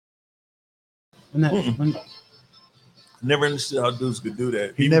Never understood how dudes could do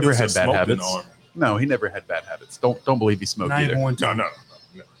that. He Even never dudes had that bad smoked in habits. the army. No, he never had bad habits. Don't believe he smoked Not either. even one time. No.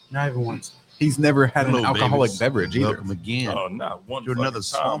 Not even once. He's never had an Hello, alcoholic babies. beverage either. Welcome again Oh, not one. to another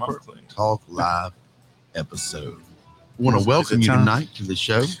fucking time. I'm Swamper clean. Talk Live episode. I want Is to welcome it you time? tonight to the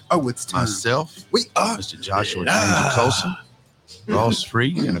show. Oh, it's time. Myself, We are. Mr. Joshua James Colson, Ross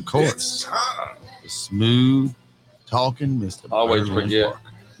Free, and of course, It's time. the smooth talking Mr. Always Berlin forget.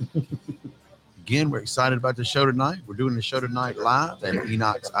 Parker. Again, we're excited about the show tonight. We're doing the show tonight live at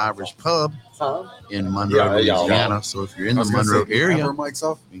Enoch's Irish Pub in Monroe, Yeah, Louisiana. So if you're in the Monroe area, we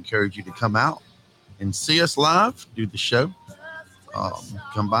encourage you to come out and see us live, do the show.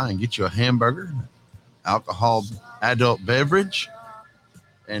 Come by and get you a hamburger, alcohol, adult beverage.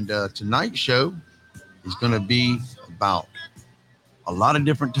 And tonight's show is going to be about a lot of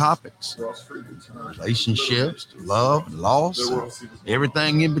different topics: relationships, love, loss, and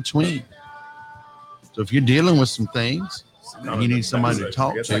everything in between. So if you're dealing with some things and you need somebody to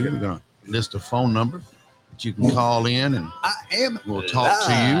talk to, we're going to list a phone number that you can call in, and we'll talk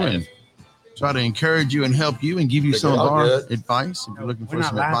to you and try to encourage you and help you and give you some of our advice. If you're looking for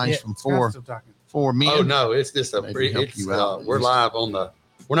some advice from four men. Oh no, it's just a Maybe free. help It's you out. we're live on the.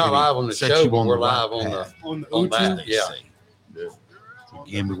 We're not Maybe live on the set show, you but on we're the live right on path. on that. they Yeah. say. So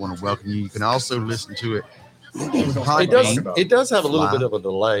again, we want to welcome you. You can also listen to it. It does have a little bit of a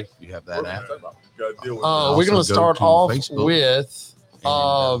delay. You have that app. We're going to start to off Facebook. with.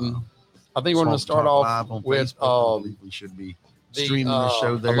 And, I think we're going to start off with we should be the streaming the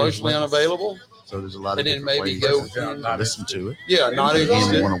show there. as emotionally well. unavailable. So there's a lot of And then different maybe ways go to listen to it. Yeah, not Again, we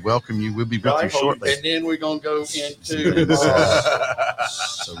interested. want to welcome you. We'll be with you shortly. And then we're going to go into.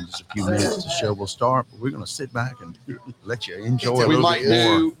 So in just a few minutes, the show will start. But we're going to sit back and let you enjoy a We little might bit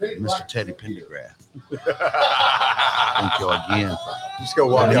more do- Mr. Teddy Pendergraft. Thank you again. Just go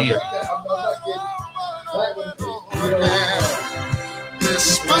walk Coming out in. there.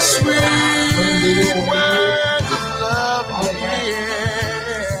 This must be where the love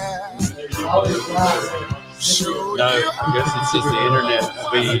No, I guess it's just the internet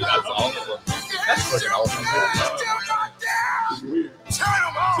speed. That's awesome. That's fucking awesome.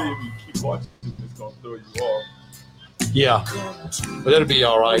 See, if you keep watching, it's gonna throw you off. Yeah, but it'll be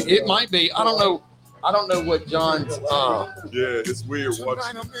all right. It might be. I don't know. I don't know what John's. Yeah, it's weird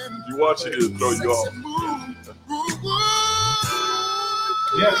watching. You watch it, it'll throw you off.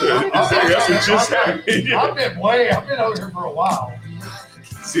 That's what just happened. I've been over here for a while.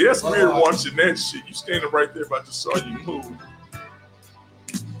 See, that's weird watching that shit. You standing right there, but I just saw you move.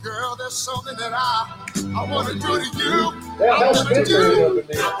 Girl, there's something that I want to do to you.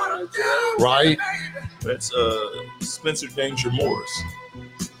 Right. That's Spencer Danger Morris.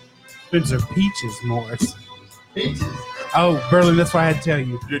 Spencer Peaches Morris. Oh, Berlin, that's what I had to tell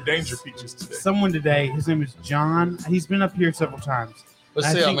you. Your Danger Peaches today. Someone today, his name is John. He's been up here several times. Let's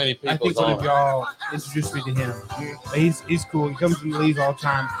I see how think- many I people. think one of y'all introduced me to him. He's cool. He comes and leaves all the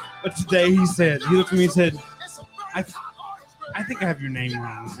time. But today he looked at me and said, I think I have your name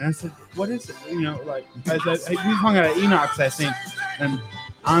wrong. And I said, what is it? You know, like, I said, we hung out at Enoch's, I think. And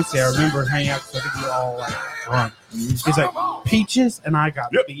honestly, I remember hanging out because I think we were all like drunk. He's like, Peaches? And I got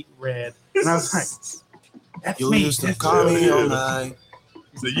beat red. And I was like, that's me. used to That's call me. me all night.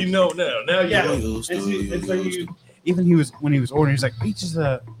 So you know now. Now you Yeah. know. You used to, And so you you, even when he was ordering, he's like, Peaches,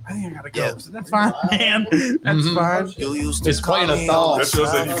 I think I gotta go. Yeah. So that's fine, man. That's fine. You used to It's playing call a me song. all That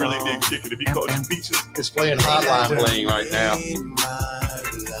shows that he night. really did kick it. If he called you Peaches. It's playing Hotline Bling right now. My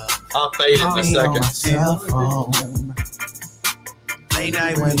love. I'll fade it in a second. Cell phone. Late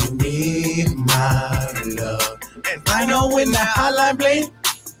night when you need my love. And I know when that hotline bling,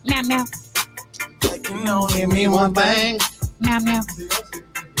 Meow meow, it can only mean one thing. meow meow,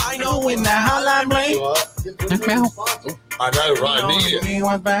 I know when that hotline bling, meow I know, it right? can only Need it. mean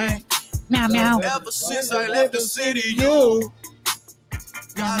one thing. meow meow, Ever since I left the city, you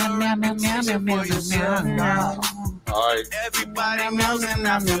meow meow meow meow meow meow meow meow. All right. everybody knows and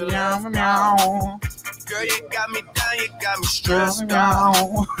I'm meow. Girl, you got me down, you got me stressed out.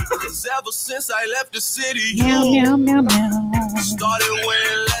 Cause ever since I left the city, Meow you meow meow meow. started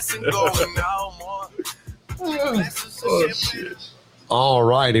wearing less and going out more. Oh shit. All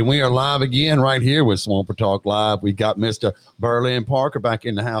right, and we are live again right here with Swamper Talk Live. We got Mr. Berlin Parker back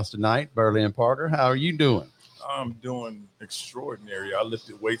in the house tonight. Berlin Parker, how are you doing? I'm doing extraordinary. I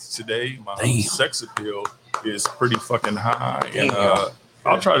lifted weights today. My Damn. sex appeal is pretty fucking high, and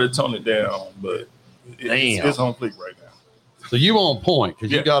I'll try to tone it down, but it's on fleek right now. So you on point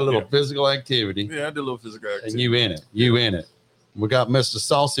because you Yeah, got a little yeah. physical activity, Yeah, I did a little physical activity. and you in it. You in it. We got Mr.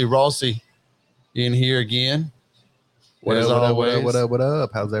 Saucy Rossi in here again. What is always? What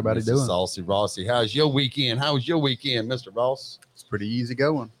up? How's everybody Mr. doing? Saucy Rossi. How's your weekend? How was your weekend, Mr. Ross? It's pretty easy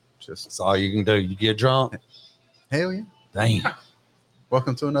going. Just That's all you can do. You get drunk. hell yeah. Damn.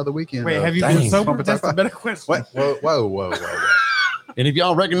 Welcome to another weekend. Wait, have you Dang. been sober? Pump it That's a up. better question. What? Whoa. And if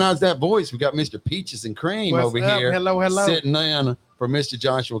y'all recognize that voice, we got Mr. Peaches and Cream What's over up? here. Hello. Sitting in for Mr.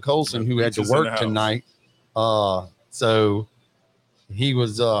 Joshua Colson, who had to Peaches in the work house. tonight. So he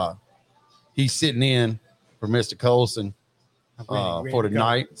was he's sitting in for Mr. Colson for the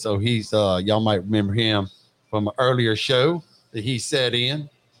night. So he's y'all might remember him from an earlier show that he sat in.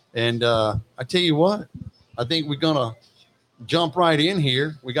 And I tell you what, I think we're gonna jump right in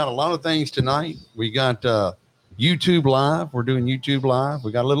here. We got a lot of things tonight. We got YouTube Live. We're doing YouTube Live.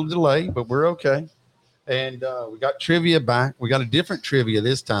 We got a little delay, but we're okay. And we got trivia back. We got a different trivia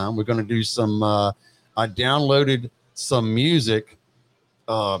this time. We're going to do some. I downloaded some music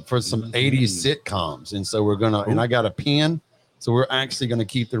for some 80s sitcoms, and so we're gonna. And I got a pen, so we're actually going to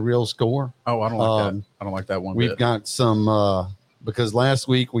keep the real score. Oh, I don't like that. I don't like that one. We've bit. got some because last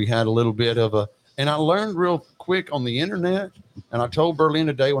week we had a little bit of a, and I learned real quick on the internet, and I told Berlin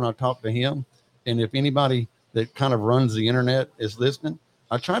today when I talked to him, and if anybody that kind of runs the internet is listening,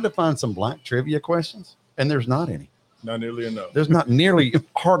 I tried to find some black trivia questions, and there's not any. Not nearly enough. There's not nearly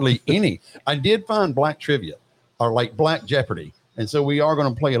hardly any. I did find black trivia or like Black Jeopardy, and so we are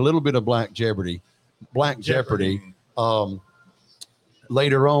going to play a little bit of Black Jeopardy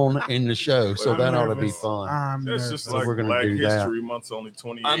later on in the show, so Well, that I'm ought to be nervous. fun. That's just So like we're gonna Black do that. History Month's only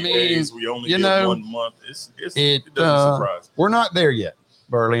 28 I mean, days. We only you get know, 1 month. It It doesn't surprise me. we're not there yet,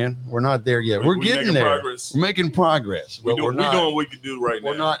 Berlin. We're not there yet. We're We getting making there. progress. We're making progress, We but we're doing not. what we can do right now.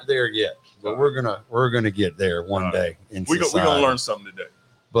 We're not there yet, but we're gonna get there one All right. day in We're society. going to learn something today.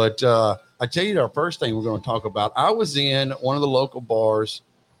 But I tell you, our first thing we're going to talk about. I was in one of the local bars,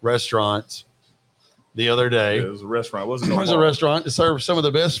 restaurants, the other day. It was a restaurant. It It wasn't was a restaurant that served some of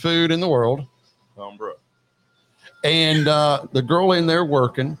the best food in the world. Bro. And the girl in there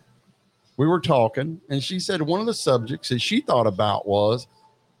working, we were talking, and she said one of the subjects that she thought about was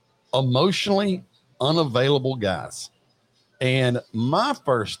emotionally unavailable guys. And my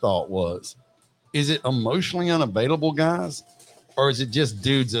first thought was, is it emotionally unavailable guys, or is it just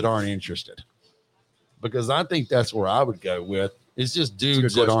dudes that aren't interested? Because I think that's where I would go with. It's just a good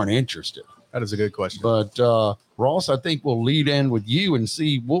dudes that question. aren't interested. That is a good question. But Ross, I think we'll lead in with you and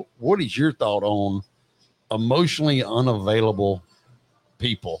see what is your thought on emotionally unavailable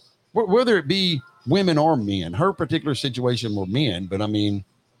people, whether it be women or men. Her particular situation were men, but I mean,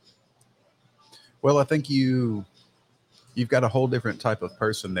 Well, I think you've got a whole different type of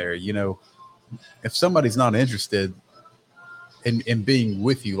person there. You know, if somebody's not interested in being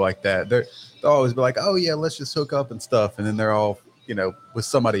with you like that, they'll always be like, oh yeah, let's just hook up and stuff. And then they're all, with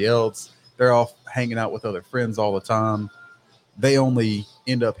somebody else. They're all hanging out with other friends all the time. They only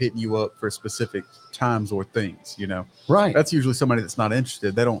end up hitting you up for specific times or things, right? That's usually somebody that's not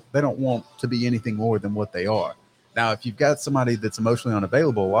interested. They don't want to be anything more than what they are. Now, if you've got somebody that's emotionally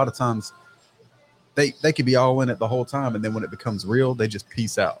unavailable, a lot of times they could be all in it the whole time, and then when it becomes real, they just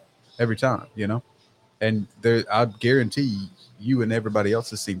peace out every time, And I guarantee you and everybody else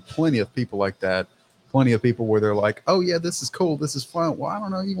has seen plenty of people like that. Plenty of people where they're like, oh yeah, this is cool, this is fun. Well, I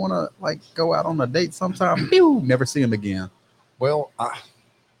don't know, you want to go out on a date sometime? Pew, never see them again. Well,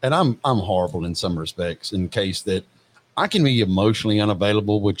 I'm horrible in some respects, in case that I can be emotionally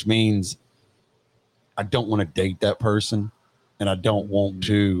unavailable, which means I don't want to date that person and I don't want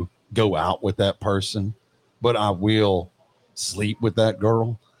to go out with that person, but I will sleep with that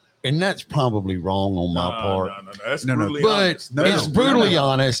girl. And that's probably wrong on my part. No. That's No, no. brutally But honest. it's brutally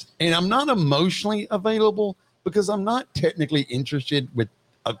honest. And I'm not emotionally available because I'm not technically interested with,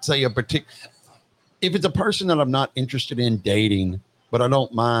 I'd say, a particular. If it's a person that I'm not interested in dating, but I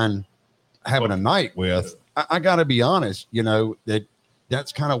don't mind having a night with, I got to be honest,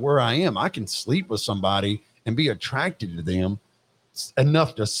 that's kind of where I am. I can sleep with somebody and be attracted to them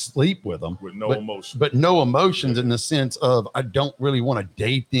enough to sleep with them With no emotion. but no emotions in the sense of I don't really want to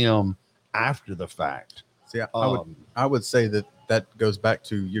date them after the fact. See, I would say that goes back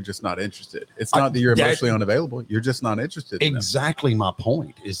to you're just not interested. It's not that you're that- emotionally unavailable. You're just not interested. in them. Exactly my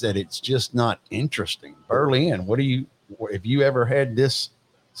point is that it's just not interesting. Berlin, have you ever had this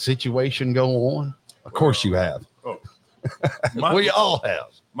situation go on? Of course you have. Oh. We all have.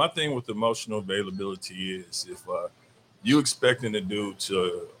 My thing with emotional availability is if you expecting a dude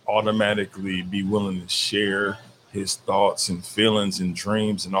to automatically be willing to share his thoughts and feelings and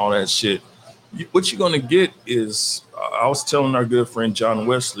dreams and all that shit, what you're going to get is, I was telling our good friend John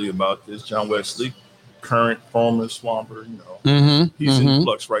Wesley about this. John Wesley, current former Swamper, he's in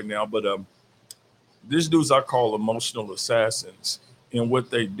flux right now. But These dudes I call emotional assassins. And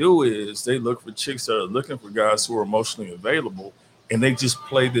what they do is they look for chicks that are looking for guys who are emotionally available, and they just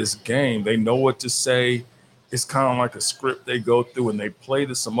play this game. They know what to say. It's kind of like a script they go through, and they play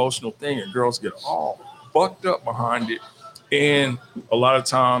this emotional thing, and girls get all fucked up behind it. And a lot of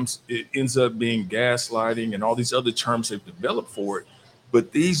times it ends up being gaslighting and all these other terms they've developed for it.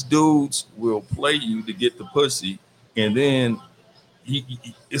 But these dudes will play you to get the pussy, and then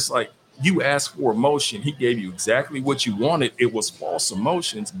it's like, you asked for emotion. He gave you exactly what you wanted. It was false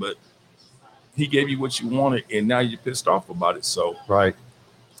emotions, but he gave you what you wanted, and now you're pissed off about it. So, Right.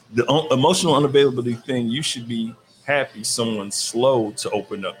 the emotional unavailability thing, you should be happy someone's slow to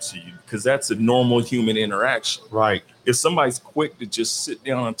open up to you, because that's a normal human interaction. Right. If somebody's quick to just sit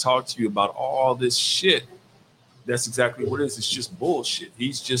down and talk to you about all this shit, that's exactly what it is. It's just bullshit.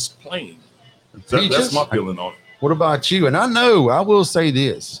 He's just playing. That's my feeling on it. What about you? And I know I will say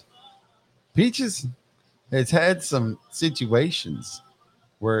this. Peaches has had some situations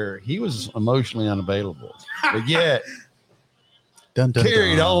where he was emotionally unavailable, but yet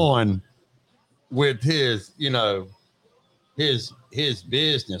carried on with his, his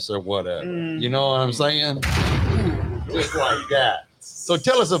business or whatever. You know what I'm saying? Just like that. So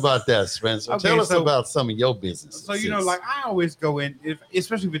tell us about that, Spencer. Okay, tell us so- about some of your business. So, like I always go in,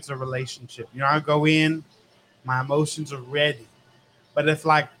 especially if it's a relationship, I go in, my emotions are ready. But if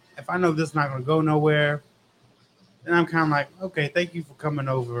I know this is not going to go nowhere, then I'm kind of like, okay, thank you for coming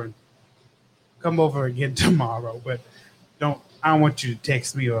over, and come over again tomorrow. But I don't want you to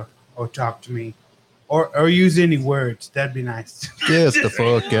text me or talk to me or use any words. That'd be nice. Get the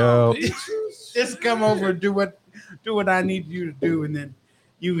fuck out. Just come over and do what I need you to do, and then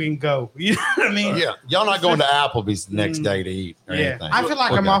you can go. You know what I mean? Yeah, y'all not going to Applebee's the next day to eat or Yeah, anything. I feel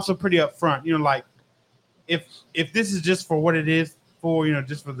like I'm Okay. also pretty upfront. Like if this is just for what it is for,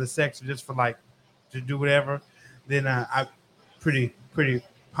 just for the sex or just for to do whatever, then I'm pretty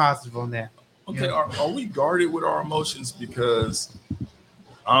positive on that. Okay, are we guarded with our emotions? Because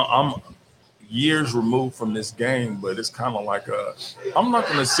I'm years removed from this game, but it's kind of like I'm not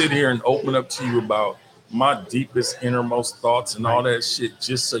going to sit here and open up to you about my deepest, innermost thoughts and all that shit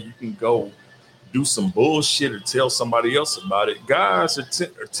just so you can go do some bullshit or tell somebody else about it. Guys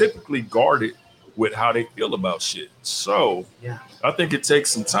are typically guarded with how they feel about shit. So Yeah. I think it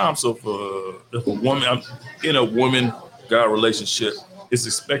takes some time. So if a woman, I'm in a woman-guy relationship, is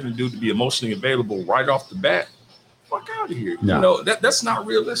expecting the dude to be emotionally available right off the bat, fuck out of here. No. That's not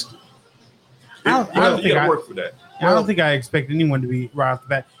realistic. I don't You gotta work for that. I don't think I expect anyone to be right off the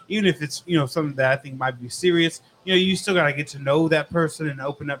bat, even if it's something that I think might be serious. You still gotta get to know that person and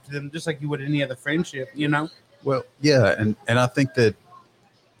open up to them just like you would any other friendship. Well, yeah, and I think that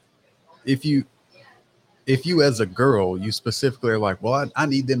if you as a girl, you specifically are like, well, I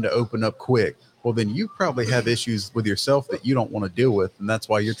need them to open up quick. Well, then you probably have issues with yourself that you don't want to deal with, and that's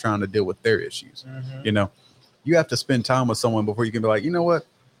why you're trying to deal with their issues. Mm-hmm. You have to spend time with someone before you can be like, you know what?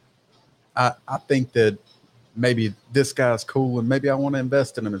 I think that maybe this guy's cool, and maybe I want to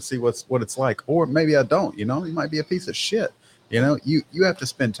invest in him and see what it's like, or maybe I don't. He might be a piece of shit. You have to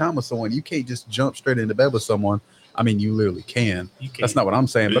spend time with someone. You can't just jump straight into bed with someone. I mean, you literally can. That's not what I'm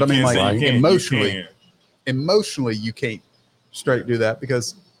saying, but I mean, like emotionally, you can't straight do that,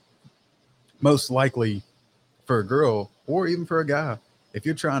 because most likely for a girl or even for a guy, if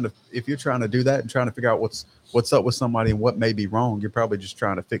you're trying to do that and trying to figure out what's up with somebody and what may be wrong, you're probably just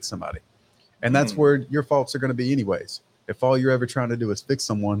trying to fix somebody. And that's where your faults are going to be anyways. If all you're ever trying to do is fix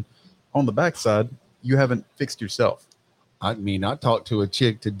someone, on the backside, you haven't fixed yourself. I mean, I talked to a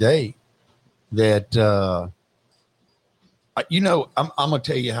chick today that, I'm going to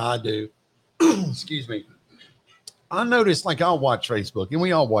tell you how I do. Excuse me. I noticed, I'll watch Facebook, and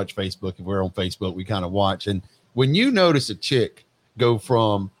we all watch Facebook. If we're on Facebook, we kind of watch. And when you notice a chick go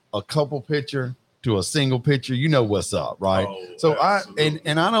from a couple picture to a single picture, you know what's up, right? Oh, so absolutely.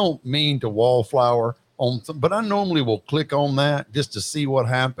 I don't mean to wallflower on some, but I normally will click on that just to see what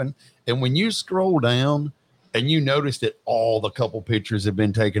happened. And when you scroll down and you notice that all the couple pictures have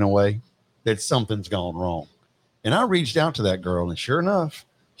been taken away, that something's gone wrong. And I reached out to that girl, and sure enough,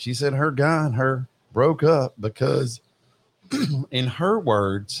 she said her guy and her broke up because, in her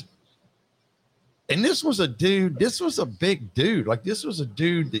words, and this was a big dude. This was a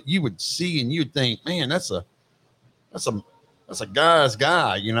dude that you would see and you'd think, man, that's a guy's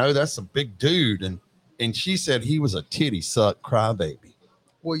guy, that's a big dude. And she said he was a titty suck crybaby.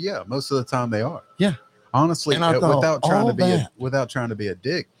 Well, yeah, most of the time they are. Yeah. Honestly, And I thought, without trying all to be that. without trying to be a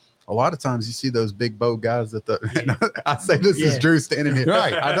dick, a lot of times you see those big bow guys at the. I say this is Drew standing here.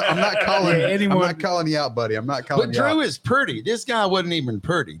 Right. I'm not calling. anyone. I'm not calling you out, buddy. I'm not calling But you out. Drew is pretty. This guy wasn't even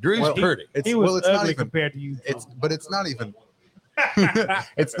pretty. Drew's pretty. He was it's ugly not even. compared to you. But it's not even.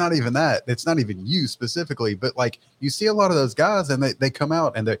 It's not even that. It's not even you specifically. But like you see a lot of those guys, and they come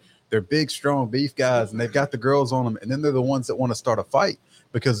out and they're big, strong beef guys, and they've got the girls on them, and then they're the ones that want to start a fight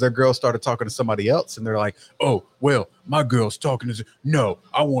because their girl started talking to somebody else, and they're like, "Oh, well, my girl's talking to no,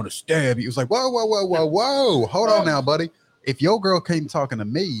 I want to stab you." It was like, whoa, hold on now, buddy. If your girl came talking to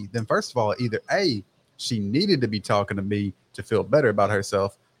me, then first of all, either A, she needed to be talking to me to feel better about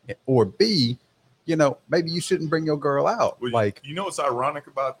herself, or B, maybe you shouldn't bring your girl out. Well, like, what's ironic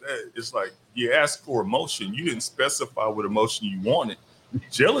about that? It's like you asked for emotion. You didn't specify what emotion you wanted.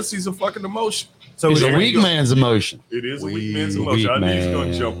 Jealousy's a fucking emotion. So It's there a you weak go. man's emotion. It is a Weak weak man's emotion. I knew he was going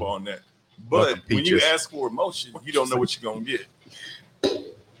man. to jump on that. But Welcome, when you Peaches. ask for emotion, you don't know what you're going to get.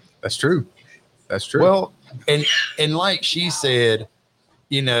 that's true. That's true. Well, and like she said,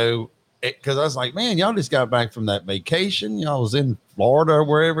 because I was like, man, y'all just got back from that vacation. Y'all was in Florida or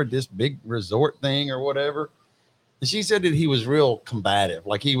wherever, this big resort thing or whatever. And she said that he was real combative,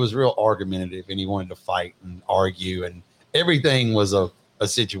 like he was real argumentative, and he wanted to fight and argue, and everything was a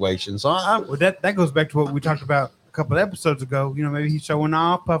situation. So Well, that goes back to what we talked about a couple of episodes ago. Maybe he's showing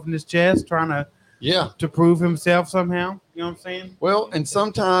off, puffing his chest, trying to prove himself somehow. You know what I'm saying? Well, and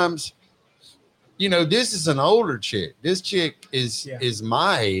sometimes, this is an older chick. This chick is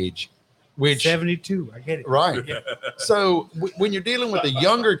my age, which 72. I get it. right. So when you're dealing with a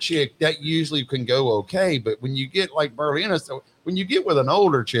younger chick, that usually can go okay. But when you get like Berlina, so when you get with an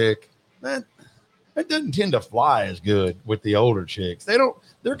older chick, that doesn't tend to fly as good with the older chicks.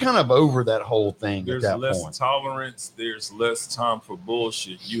 They're kind of over that whole thing. There's at that less point. tolerance. There's less time for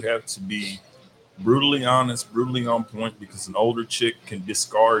bullshit. You have to be brutally honest, brutally on point, because an older chick can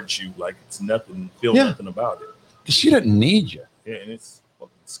discard you like it's nothing, feel Yeah. nothing about it. 'Cause she doesn't need you. Yeah, and it's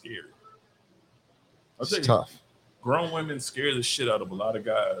fucking scary. I'll It's tell you, tough. grown women scare the shit out of a lot of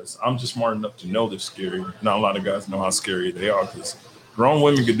guys. I'm just smart enough to know they're scary. Not a lot of guys know how scary they are, because grown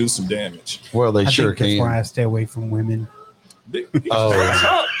women can do some damage. Well, they I sure think that's why can. I stay away from women.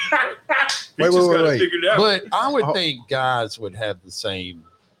 Oh. Wait. Figured out. But I would Oh. think guys would have the same.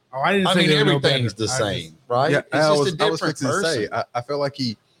 Oh, I didn't I say mean, they were no everything's better. the I same, right? yeah, It's I just was a different fixing to say. person. I feel like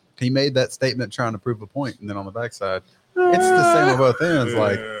he made that statement trying to prove a point, and then on the backside, it's the same on both ends.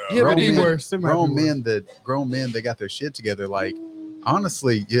 Like Yeah, grown but Be even- men, worse. It might grown be worse. men that got their shit together. Like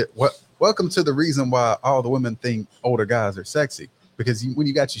honestly, welcome to the reason why all the women think older guys are sexy, because when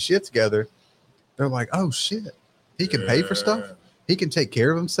you got your shit together, they're like, oh shit, he can pay for stuff. He can take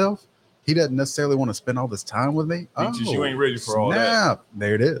care of himself. He doesn't necessarily want to spend all this time with me. Peaches, you ain't ready for all that. snap.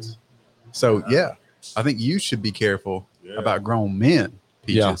 There it is. So yeah, I think you should be careful Yeah. about grown men.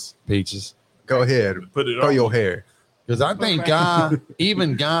 Peaches, Peaches. go ahead, Put it throw on. your hair. Because I think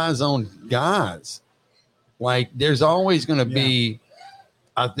even guys on guys, like there's always going to be,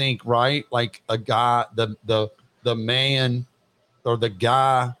 I think, right, like a guy, the man or the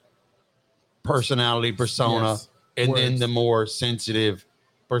guy personality persona, Yes. and then Words. the more sensitive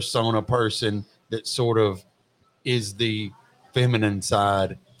persona person that sort of is the feminine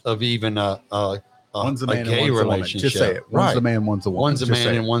side of even a One's a man gay and one's a woman. relationship. Just say it. One's Right. a man, one's a woman. One's a Just man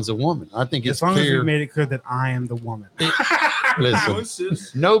say and it. one's a woman. I think it's As long as clear. we made it clear that I am the woman. Listen,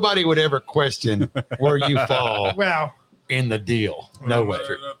 Sis. nobody would ever question where you fall Well, in the deal. No way.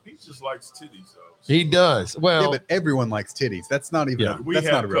 Peaches likes titties, though. He does. Yeah, Well, but everyone likes titties. That's not even. Yeah. We That's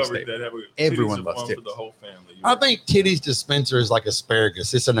have not a real covered statement. that. Everyone Titties are loves fun for titties. the whole family. I think titties dispenser is like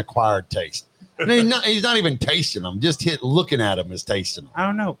asparagus. It's an acquired taste. And he's not even tasting them. Just looking at them is tasting them. I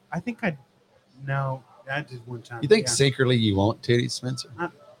don't know. I think I just one time. You think yeah. secretly you want titties, Spencer?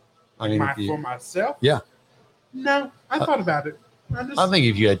 I mean, if For you, myself? Yeah. No, I thought about it. I think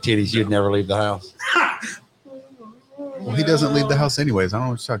if you had titties, you'd never leave the house. Well, he doesn't leave the house anyways. I don't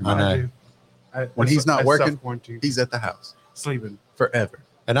know what you're talking I about. know. When he's not working, quarantine, He's at the house sleeping. forever.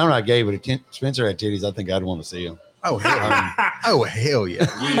 And I'm not gay, but if Spencer had titties, I think I'd want to see them. Oh hell! Oh hell yeah!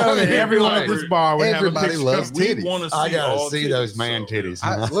 You know that everyone at this bar would Everybody have a loves picture. titties. We want to see I gotta all see titties, those man so-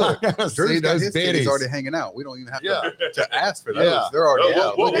 titties. Look, I gotta see Drew's got those his titties bitties. already hanging out. We don't even have Yeah. to ask for those. Yeah. They're already Whoa,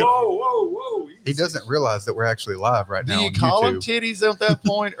 out. whoa, Look at- whoa. He doesn't realize that we're actually live right Do now you on call them YouTube. titties at that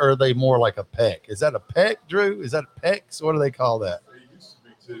point, or are they more like a peck? Is that a peck, Drew? Is that a pecs? What do they call that? It used to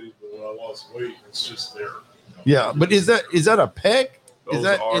be titties, but when I lost weight, it's just there. Yeah, but is that a peck? Is Those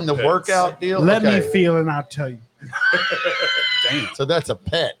that are in the pecks. workout deal? Let me Okay. feel and I'll tell you. Damn. So that's a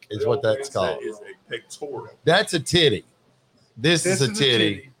peck, is what that's called. Is a pectoral. That's a titty. This is This a is a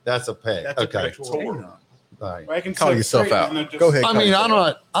titty. titty. That's a peck. That's a Okay. pectoral. Right. I can Call sit yourself straight out. and not just- Go ahead. I call mean,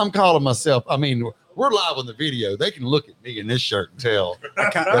 yourself I'm calling myself. I mean, we're live on the video. They can look at me in this shirt and tell,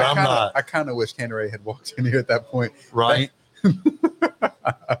 out. but I'm not. I kind of wish Candy Ray had walked in here at that point. Right?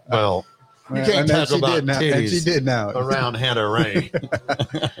 Well, you Man, can't and then talk about and she titties did now. around Hannah Rain.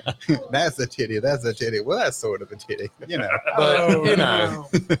 That's a titty. That's a titty. Well, that's sort of a titty. You know, But, Oh, you know,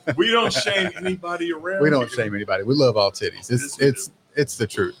 no. We don't shame anybody around. we don't here. shame anybody. We love all titties. Yes, we It's the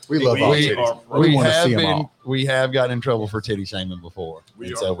truth. We love We all are titties. pro- We we want to have see them been, all. we have gotten in trouble for titty shaming before. We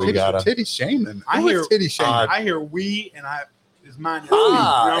And are so we pro- gotta. Titty shaming. I Who is hear- titty shaming. I hear we and I is mine.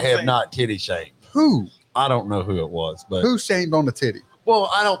 I have not titty shamed. Who? I don't know who it was, but Who shamed on the titty? well,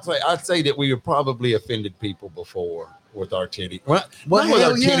 I don't say. I'd say that we have probably offended people before with our titty. Well, Well, not with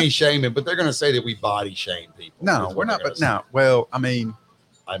hell our yeah. titty shaming, but they're going to say that we body shame people. No, That's we're what not. they're But gonna no. Well, I mean,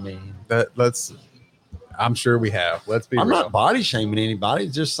 say. I mean, let's. I'm sure we have. Let's be I'm real. not body shaming anybody.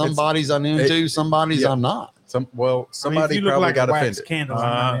 It's just some It's- bodies I'm into, some bodies yeah. I'm not. Somebody you look probably like got a wax offended. candle, I'm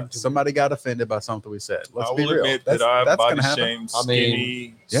not into it. Somebody got offended by something we said. Let's I be will real. admit that I've that's body gonna happen. shamed I mean,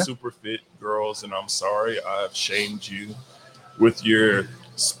 skinny, yeah. super fit girls, and I'm sorry I've shamed you with your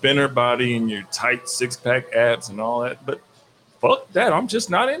spinner body and your tight 6-pack abs and all that. But fuck that, I'm just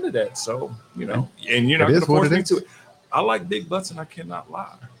not into that. So you know, and you're not It going is to what force it me is. to it. I like big butts, and I cannot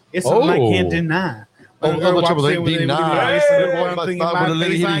lie. It's something I Oh. can't deny. Oh, When a girl what's up walks with in that with big a- with a knife? nice little Hey, one But thing in with my a little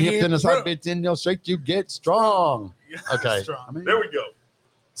face, I hitty hip hear, and a bro. side bit in your straight, you get strong. Okay. Strong. I mean, There we go.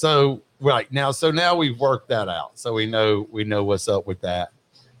 So right now, so now we've worked that out. So we know what's up with that.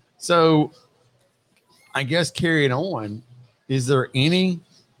 So I guess carrying on, is there any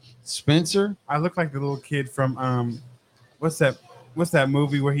Spencer? I look like the little kid from what's that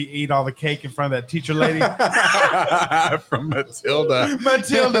movie where he ate all the cake in front of that teacher lady? From Matilda.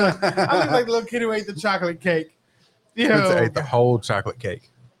 Matilda. I look like the little kid who ate the chocolate cake. Spencer Yo, ate the whole chocolate cake.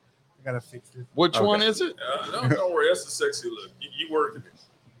 I gotta fix this. Which Okay. one is it? Don't worry, that's a sexy look. You working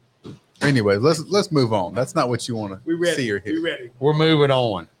it. Anyway, let's move on. That's not what you want We to ready. see or We hear. ready. We're moving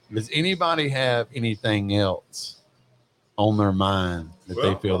on. Does anybody have anything else on their mind that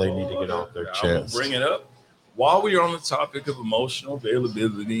they feel they need to get off their I'm gonna chest? bring it up. While we are on the topic of emotional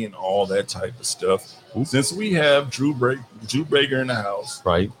availability and all that type of stuff, since we have Drew Baker in the house,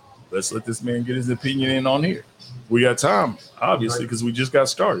 Right. let's let this man get his opinion in on here. We got time, obviously, because we just got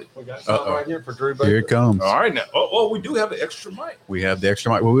started. We got Uh-oh. right here for Drew Here it comes. All right, now. Oh, we do have an extra mic. We have the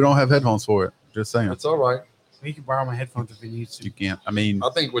extra mic. Well, we don't have headphones for it. Just saying. That's all right. He can borrow my headphones if he needs to. You can't. I mean, I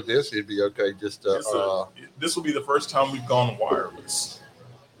think with this, it'd be okay. Just This will be the first time we've gone wireless.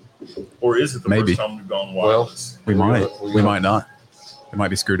 Or is it the Maybe. first time we've gone Well, wireless? we might. we We got- might not. It might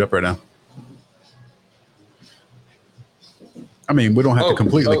be screwed up right now. I mean, we don't have to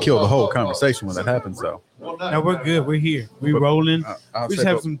completely kill the whole conversation when that happens, though. No, we're good. We're here. We But- rolling. I'll We say, just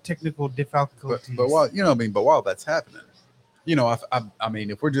have but- some technical But, difficulties. but while you know, what I mean, but while that's happening, you know, I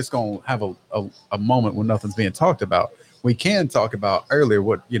mean, if we're just gonna have a moment when nothing's being talked about, we can talk about earlier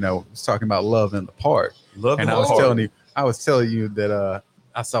what you know, was talking about love in the park, Love and the I was heart. telling you that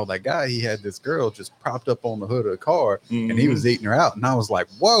I saw that guy. He had this girl just propped up on the hood of the car, and he Mhm. was eating her out, and I was like,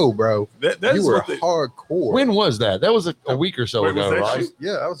 "Whoa, bro, That's you were what they, hardcore." when was that? That was a week or so Wait, was ago, that right? you?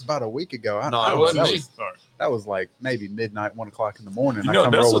 Yeah, that was about a week ago. No, I it was, wasn't that, me. was, that was like maybe midnight, 1 o'clock in the morning. You I know,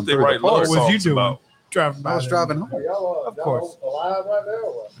 come that's rolling what they through the write park. love What was you songs doing? about. driving by. I was there. driving home. Of course.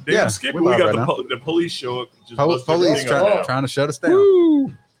 Damn, Yeah, Skip, we we live got right the police show up. Just Police bust everything up now. trying to shut us down.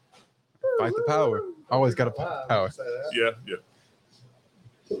 Woo! Fight the power. Always got to fight the power. Yeah, yeah.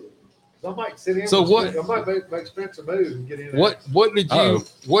 I might sit in. So what- I might make Spencer move and get in. What did you Uh-oh.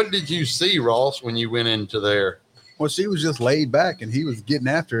 what did you see, Ross, when you went into there? Well, she was just laid back and he was getting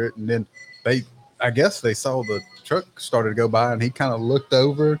after it. And then I guess they saw the truck started to go by and he kind of looked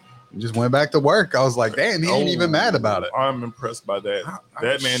over and just went back to work. I was like, damn, he ain't even mad about it. I'm impressed by that. Oh,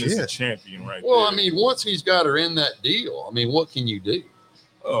 That man is a shit. champion right Well, there. I mean, once he's got her in that deal, I mean, what can you do?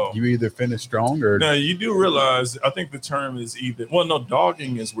 Oh. You either finish strong or Now you do realize, I think the term is either, well, no,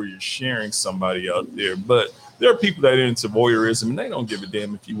 dogging is where you're sharing somebody out there, but there are people that are into voyeurism and they don't give a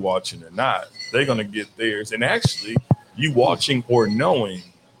damn if you watching or not. They're gonna get theirs, and actually, you watching or knowing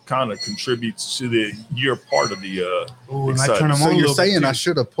kind of contributes to you're part of the. Ooh, and I Excited. turn them so on a you're little bit, saying too. I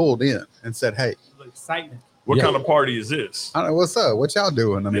should have pulled in and said, hey, Excitement. What Yeah. kind of party is this? I don't know what's up. What y'all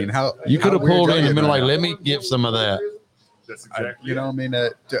doing? I mean, how You could have how weird pulled y'all in and been getting like, right "Let me get some of that." That's now? exactly. You know, I mean,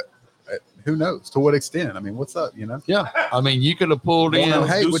 who knows to what extent? I mean, what's up? You know, Yeah, I mean, you could have pulled in Well,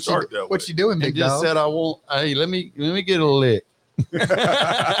 and hey, do what start that way. you doing, big just dog? said, "I want." Hey, let me get a lick.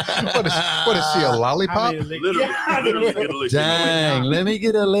 what is she, a lollipop? Literally, Yeah. literally get a lick. Dang, let me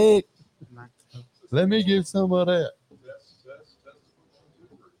get a lick. Let me get some of that.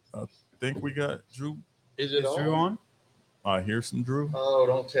 Think we got Drew. Is it Is Drew on? I hear some Drew. Oh,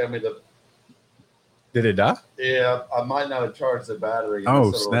 don't tell me the. Did it die? Yeah, I might not have charged the battery.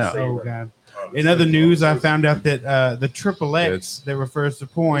 Oh, That's a snap. receiver. Oh God! In other news, I found out that the Triple X It's- that refers to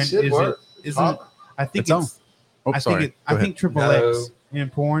porn It should work. isn't. I think It's on. it's. Oh, I sorry. think I think Triple No. X in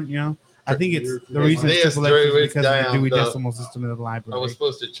porn. You know, I think it's the reason This, it's Triple X Drew, is it's because of the down Dewey the- Decimal System in the I library. was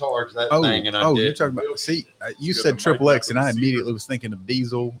supposed to charge that Oh, thing, and I you're did. talking about. See, you Got said the Triple mic X, and I receiver. immediately was thinking of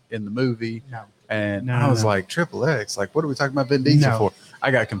Diesel in the movie, No, and No, I was no. like, Triple X, like, what are we talking about Vin Diesel No. for?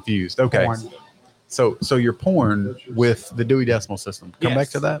 I got confused. Okay, porn. so your porn with the Dewey Decimal System. Come back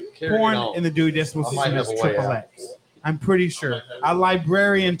Yes. to that. Carry Porn on. in the Dewey Decimal I might System have is a way Triple out. X. I'm pretty sure. A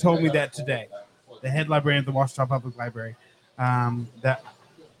librarian told me that today. The head librarian at the Washita Public Library. That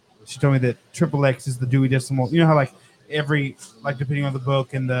she told me that Triple X is the Dewey Decimal. You know how like depending on the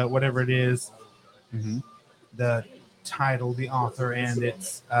book and the whatever it is, the title, the author, and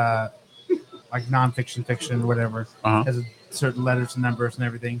it's like nonfiction, fiction, whatever, Uh-huh. has a certain letters and numbers and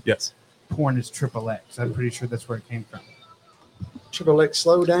everything. Yes, Porn is Triple X. I'm pretty sure that's where it came from. Triple X,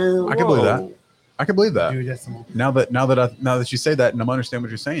 slow down. I can believe that. I can believe that. Dewey Decimal. Now that you say that, and I'm understanding what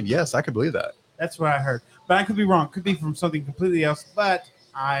you're saying, yes, I can believe that. That's what I heard. But I could be wrong. Could be from something completely else, but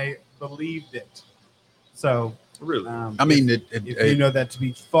I believed it. So, Really? I mean, if you know that to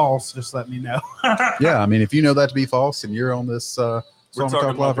be false, just let me know. yeah. I mean, if you know that to be false, and you're on this We're Song talking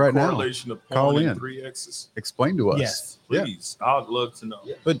Talk about Live the right now, correlation of Call porn in. and 3X's. explain to us. Yes. Yeah. Please, I'd love to know.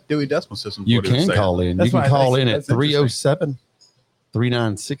 But Dewey Decimal System. You can call in. That's You can why call in at that's interesting.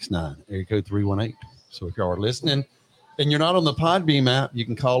 307-3969, area code 318. So if you are listening and you're not on the Podbeam app, you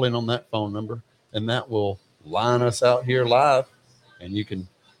can call in on that phone number, and that will line us out here live, and you can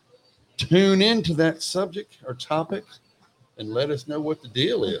tune into that subject or topic and let us know what the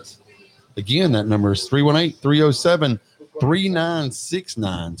deal is. Again, that number is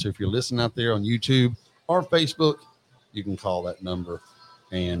 318-307-3969. So if you're listening out there on YouTube or Facebook, you can call that number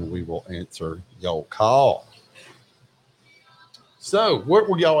and we will answer your call. So where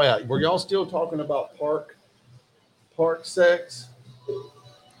were y'all at? Were y'all still talking about park sex?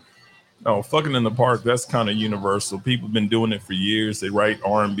 No, fucking in the park, that's kind of universal. People have been doing it for years. They write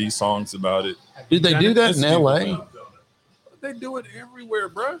R&B songs about it. Did they do that in LA? They do it everywhere,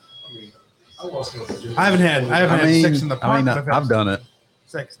 bro. I haven't had sex in the park. but I've done it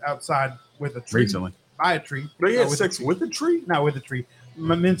sex outside with a tree. recently. By a tree. They Not had with sex a tree. with a tree? Not with a tree.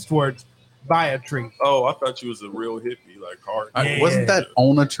 Minced words. By a tree. Oh, I thought you was a real hippie, like hard. Wasn't that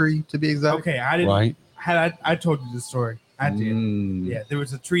on a tree to be exact? Okay, I didn't. Right. I told you the story. I did. Mm. Yeah, there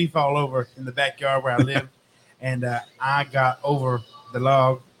was a tree fall over in the backyard where I lived, and I got over the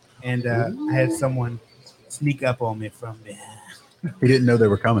log, and I had someone sneak up on me from there. He didn't know they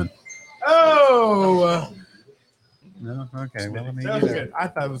were coming. Oh, No. Okay. Well, I mean, that you was know, good. I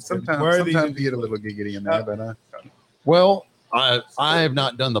thought it was sometimes worthy. you get a little giggity in there, but Well, I have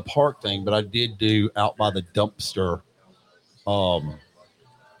not done the park thing, but I did do out by the dumpster.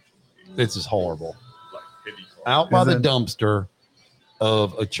 This is horrible. Out by the dumpster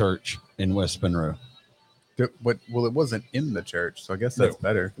of a church in West Monroe. well, it wasn't in the church, so I guess that's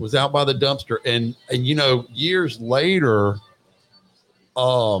better. Was out by the dumpster, and you know, years later,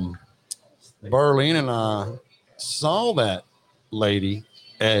 Berlin and I saw that lady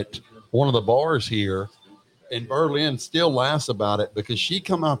at one of the bars here, and Berlin still laughs about it because she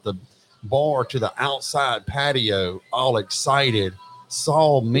come out the bar to the outside patio all excited,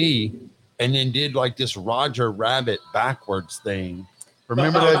 saw me, and then did like this Roger Rabbit backwards thing.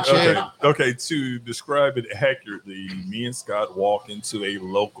 Remember that chick? Okay, to describe it accurately, me and Scott walk into a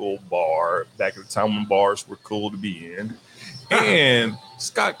local bar back at the time when bars were cool to be in. And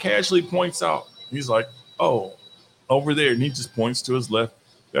Scott casually points out, he's like, oh, over there. And he just points to his left.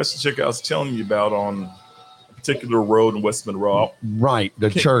 That's the chick I was telling you about on a particular road in West Monroe. Right, the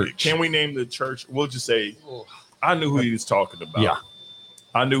church. Can we name the church? We'll just say, I knew who he was talking about. Yeah.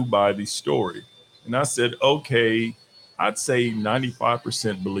 I knew by the story. And I said, okay, I'd say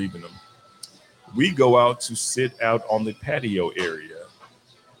 95% believe in him. We go out to sit out on the patio area.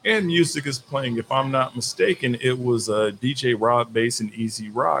 And music is playing. If I'm not mistaken, it was DJ Rob Bass and Easy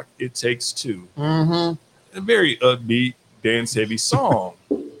Rock. It Takes Two. Mm-hmm. A very upbeat, dance-heavy song.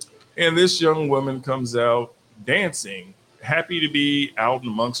 And this young woman comes out dancing, happy to be out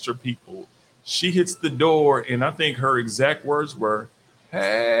amongst her people. She hits the door, and I think her exact words were,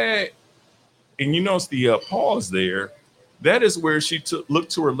 hey. And you notice the pause there. That is where she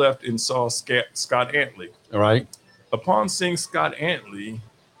looked to her left and saw Scott Antley. All right. Upon seeing Scott Antley,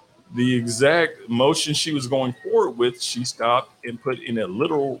 the exact motion she was going forward with, she stopped and put in a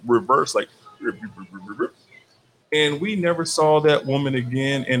little reverse, like, And we never saw that woman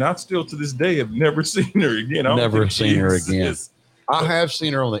again. And I still to this day have never seen her again. I don't Never think she seen her again. exists. I have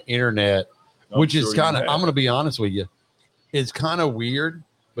seen her on the internet, I'm which sure is you kind of, have. I'm going to be honest with you, it's kind of weird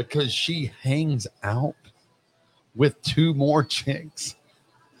because she hangs out with 2 more chicks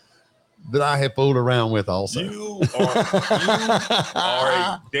that I have fooled around with also. You are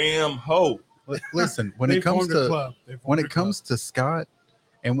a damn hoe. Listen, when They it comes formed a to club. They when formed it comes to Scott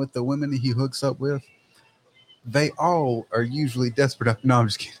and with the women he hooks up with, they all are usually desperate. No, I'm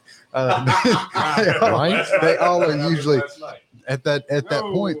just kidding. Right? They all are usually at that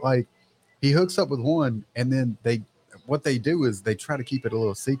point. Like he hooks up with one, and then what they do is they try to keep it a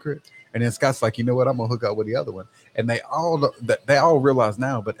little secret. And then Scott's like, you know what? I'm gonna hook up with the other one. And they all realize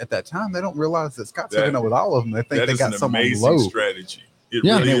now, but at that time they don't realize that Scott's hooking up with all of them. They think That they is got an someone amazing low. strategy. It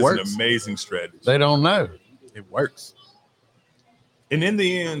Yeah, really and it is works. an amazing strategy. They don't know. It works. And in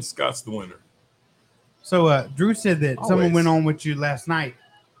the end, Scott's the winner. So Drew said that someone Always. went on with you last night.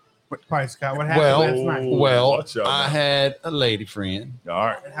 Probably Scott. What happened last night? Well, Watch out I now. had a lady friend All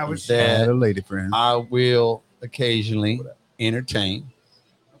right. How was she? I had that a lady friend. I will occasionally entertain.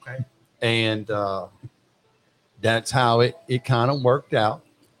 Okay. And that's how it kind of worked out.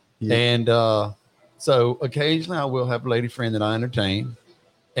 Yeah. And so occasionally I will have a lady friend that I entertain.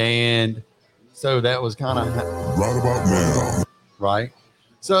 And so that was kind of Right about now. right.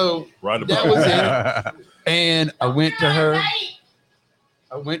 So Right that about was that. it. And I went to her.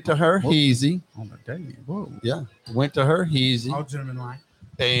 I went to her Heezy. On the day. Whoa. Yeah. Went to her Heezy. All gentlemen line.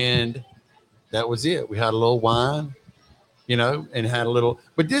 And that was it. We had a little wine, you know, and had a little.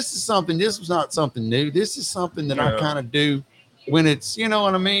 But this was not something new. This is something that I Yeah. kind of do when it's, you know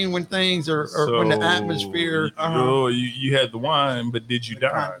what I mean, when things are, or when the So, atmosphere. You had the wine, but did you The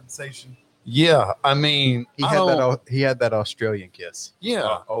die? compensation. Yeah, I mean, He I had don't- he had that Australian kiss.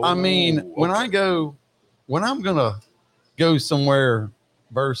 Yeah, Oh, I mean, when okay. I'm gonna go somewhere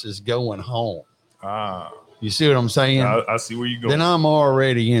versus going home. Ah, You see what I'm saying? I see where you're going. Then I'm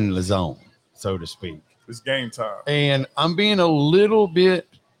already in the zone, so to speak. It's game time. And I'm being a little bit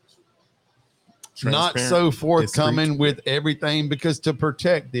not Transparent. so forthcoming with everything because to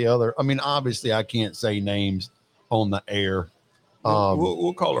protect the other. I mean, obviously, I can't say names on the air.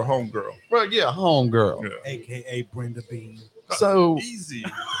 We'll call her homegirl. Well, yeah, homegirl. Yeah. AKA Brenda Bean. So Easy.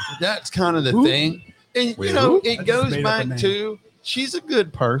 that's kind of the Who? thing. And, Wait, you know, who? it I just goes made up a back name. to she's a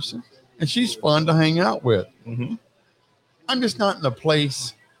good person and she's fun to hang out with. Mhm. I'm just not in a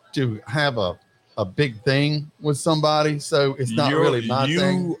place to have a big thing with somebody. So it's not really my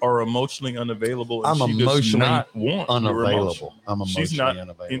thing. You are emotionally unavailable. And I'm she does emotionally not want your emotion. Unavailable. I'm emotionally She's not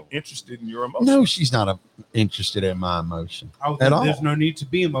unavailable. interested in your emotion. No, she's not interested in my emotion. I would At think all. there's no need to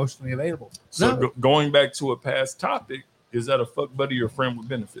be emotionally available. So No. going back to a past topic, is that a fuck buddy or friend with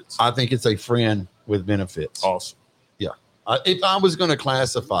benefits? I think it's a friend with benefits. Awesome. If I was going to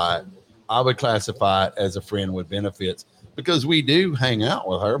classify it, I would classify it as a friend with benefits because we do hang out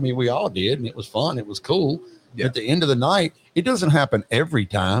with her. I mean, we all did, and it was fun. It was cool. Yeah. At the end of the night, it doesn't happen every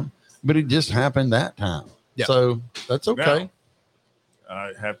time, but it just happened that time. Yeah. So that's okay. Now,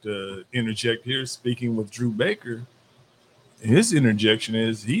 I have to interject here. Speaking with Drew Baker, his interjection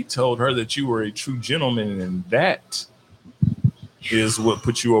is he told her that you were a true gentleman, and that is what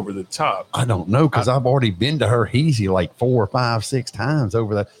put you over the top. I don't know because I've already been to her Heezy like 4 or 5, 6 times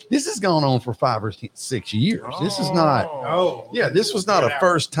over that. This has gone on for 5 or 6 years. This is not. Oh, Yeah, this was not a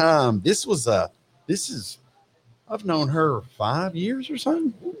first time. I've known her 5 years or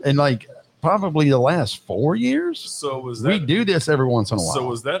something, and like probably the last 4 years. So was We that do this every once in a while. So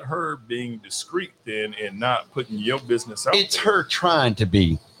was that her being discreet then and not putting your business out? It's there? her trying to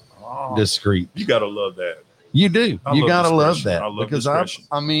be Oh, discreet. you gotta love that. You do. I You love gotta love discretion. that I love because discretion.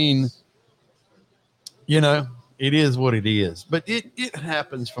 I mean, you know, it is what it is. But it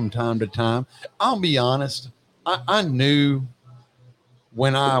happens from time to time. I'll be honest. I knew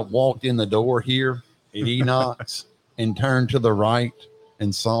when I walked in the door here at Enoch's and turned to the right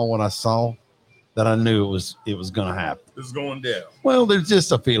and saw what I saw that I knew it was going to happen. It's going down. Well, there's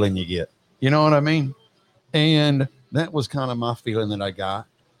just a feeling you get. You know what I mean? And that was kind of my feeling that I got.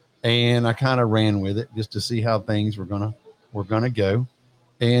 And I kind of ran with it just to see how things were gonna go.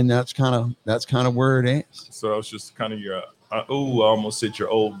 And that's kind of where it is. So that was just kind of your I almost said your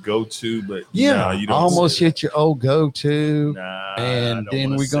old go-to, but Yeah, nah, you I don't almost say hit your old go-to. that. Nah, I And don't then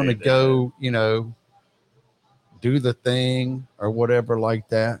wanna we're say gonna that. go, you know, do the thing or whatever like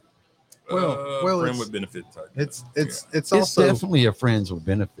that. Well, friend it's- with benefit type. It's It's also definitely a friends with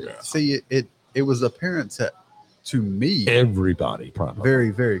benefits. see it was apparent to me Everybody probably. very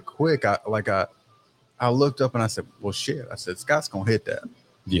very quick. I looked up and I said, well shit. I said Scott's gonna hit that.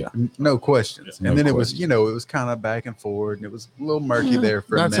 Yeah. No questions. No And then it was, questions. it was kind of back and forward, and it was a little murky there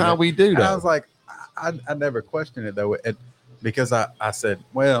for a That's minute. how we do And I that. was like, I never questioned it though, because I said,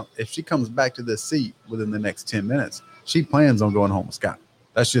 well, if she comes back to this seat within the next 10 minutes, she plans on going home with Scott.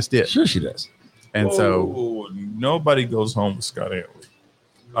 That's just it. Sure, she does. And so Whoa, nobody goes home with Scott Antley.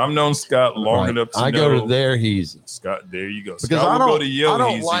 I've known Scott long Right. enough to I know. go to there. He's Scott, there you go. because Scott I will don't. go to Yo I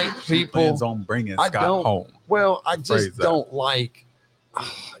don't Easy. like she people. plans on bringing I Scott don't- home. Well, I Phrase just that. don't like.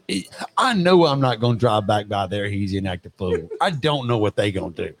 I know I'm not going to drive back by there. He's an active fool. I don't know what they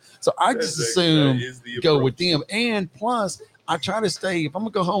going to do, so I just assume That is the go approach. with them. And plus, I try to stay. If I'm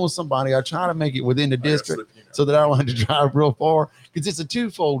gonna go home with somebody, I try to make it within the I gotta district slip you now. so that I don't have to drive real far. Because it's a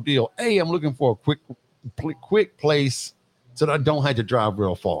twofold deal. A, I'm looking for a quick place so that I don't have to drive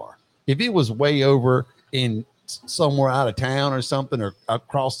real far. If it was way over in somewhere out of town or something, or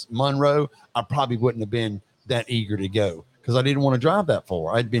across Monroe, I probably wouldn't have been that eager to go because I didn't want to drive that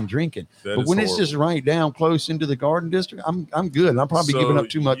far. I'd been drinking. That But is when it's horrible. just right down close into the Garden District, I'm good. I'm probably giving So up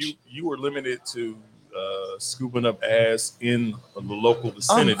too much. You were limited to scooping up ass in the local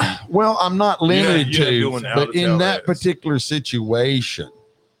vicinity. Well, I'm not limited you're not to, doing but out-of-town in that ass. particular situation,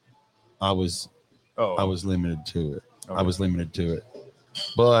 I was Oh, limited to it. I okay. was limited to it.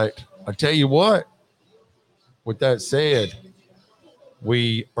 But I tell you what, with that said,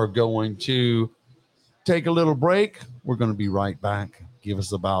 we are going to take a little break. We're going to be right back. Give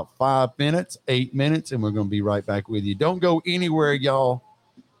us about 8 minutes, and we're going to be right back with you. Don't go anywhere, y'all,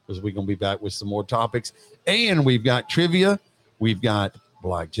 because we're going to be back with some more topics. And we've got trivia. We've got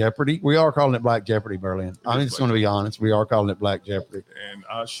Black Jeopardy. We are calling it Black Jeopardy, Berlin. I'm just going to be honest. We are calling it Black Jeopardy. And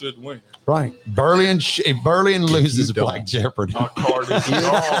I should win. Right. If Berlin loses don't. Black Jeopardy. My card is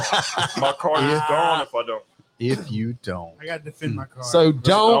gone. My card is gone if I don't. If you don't, I got to defend my car. So I'm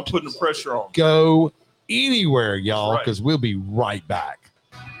don't putting the pressure on. go anywhere, y'all, Right. because we'll be right back.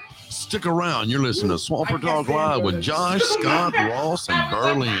 Stick around. You're listening to Swamper Talk Live with Josh, Scott, Ross, and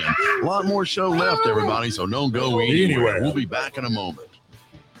Berlin. A lot more show left, everybody, so don't go anywhere. We'll be back in a moment.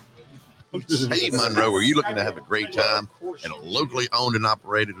 Hey, Monroe, are you looking to have a great time at a locally owned and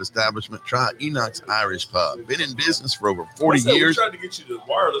operated establishment? Try Enoch's Irish Pub. Been in business for over 40 What's up? We years tried to get you the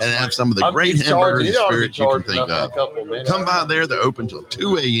wireless and have mic. some of the great hamburgers and spirits you can think of. of. Come by there. They're open till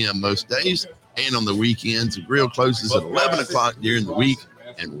 2 a.m. most days and on the weekends. The grill closes at 11 o'clock during the week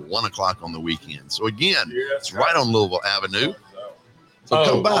and 1 o'clock on the weekend. So again, it's right on Louisville Avenue. So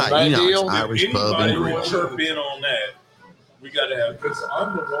come by that Enoch's deal? Irish Pub Anybody and who Grill. chirp in on that, we got to have. Because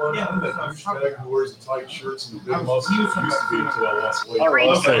I'm the one, I'm the douchebag who wears the tight shirts and the big muscles. Used to be until I lost weight. I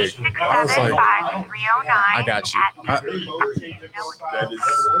was like, I got you. That is,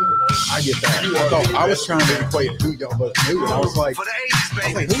 I get that. I was trying to equate who y'all both knew, and I was like, who are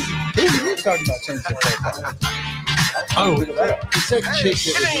you talking about changing your profile? Oh, the second chick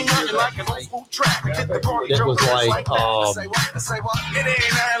that was was like, let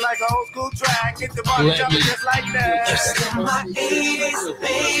me Still my 80s,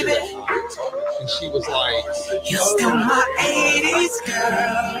 baby. and she was like, You're still my 80s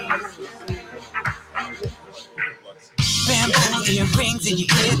girl. Bamboo earrings in your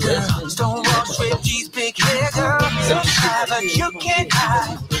ear, girl. Stonewall strip G's, big hair, girl. Such a high, but you can't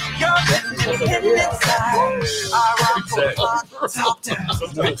hide. You're independent side. I rock for top down. So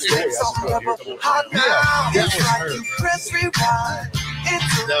never hot now. It's like you press rewind.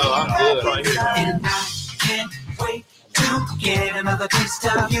 It's I'm good right here. And I can't wait to get another taste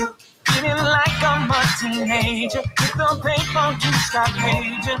of you. Feeling like I'm a teenager with the paper to stop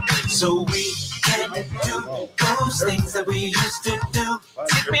raging. So we can do those things that we used to do.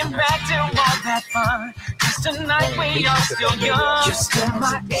 Take me back to all that fun. Cause tonight we are still young. You're still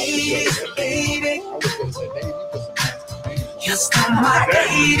my 80s, baby. You're still my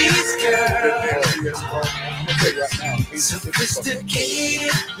 80s girl.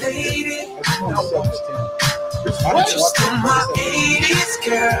 Sophisticated lady. You're still my 80s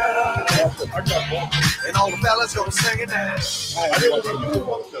girl. And all the fellas gonna sing it now. I didn't want to do it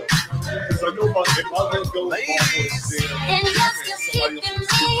though. Because I know if I let go, Ladies. And you're still keeping me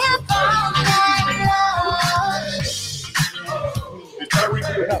up all night long. Did Tyreek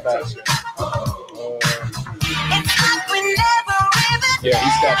do a touchdown? It's like we never even Yeah,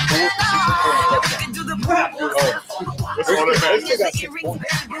 he's got four. we can do the pop. That's all that matters. Still got 6 points.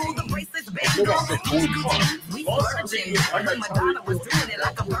 Still got 6 points.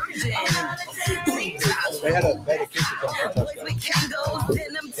 They had a kicker for touchdown.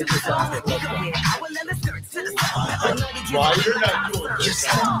 Why you're not doing You're this?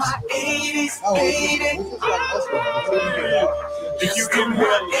 still my 80s, Oh, baby. If you give me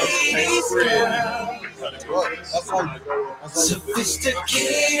that, You're still my 80s girl.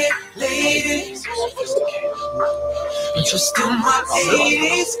 Sophisticated ladies, but you're still my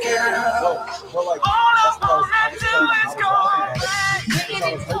 80s girl. All I wanna do is go back.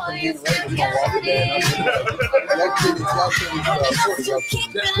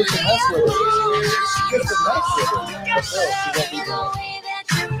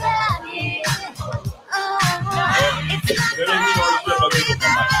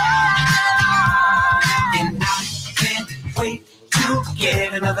 And I can't wait to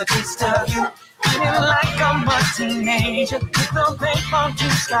get another taste of you. Feeling like I'm a teenager with the baseball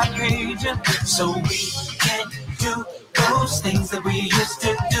juice got raging. So we can do those things that we used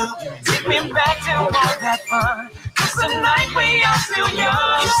to do. Take me back to all that fun. Cause tonight we are still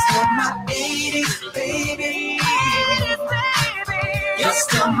young. You're still my 80s baby. You're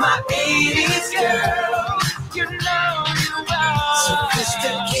still my 80s girl. You know you are.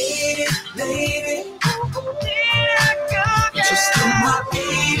 Sophisticated lady. You're still my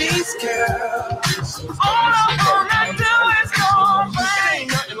 80s girl. All I wanna do is go back. It ain't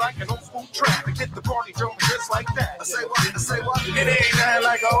nothing like an old school track to get the party jumping just like that. I say what? I say what? It ain't nothing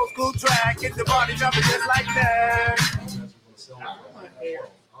like an old school track, get the party jumping just like that.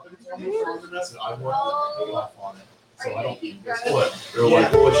 I want to go off on it, so I don't what? They're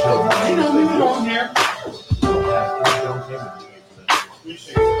like, what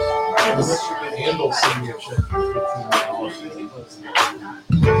should handle sending a check for $15.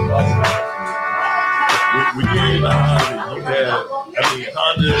 We get in a Honda. You have, I mean,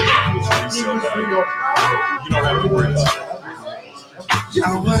 Honda is resale value. You don't have to worry about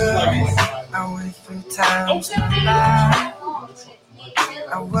that. I wait for times to lie.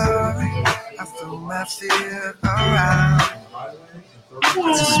 I worry, I throw my fear around.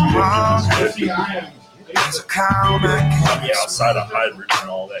 It's a small, it's a calm I Be outside of hybrid and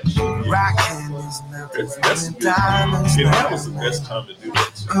all that shit. rocking is nothing That's but diamonds. it. That was the best time to do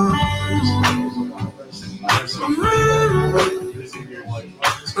that.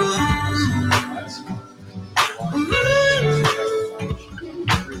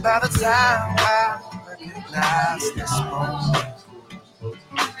 By the time I recognize this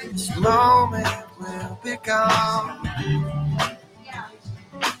moment will be gone.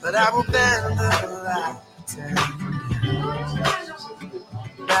 But I will bend the light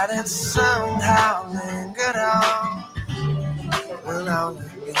that it somehow lingered on. Well, all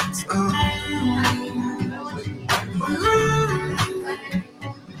it gets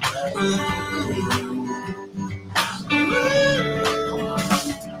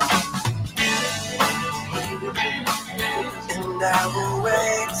and I will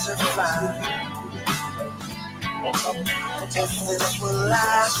wait to find if this will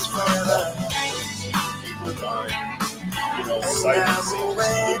last forever. And I will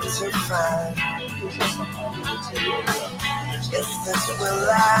wait to find if this will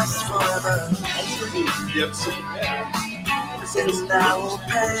last forever. And I will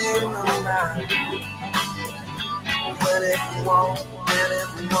pay no mind when it won't,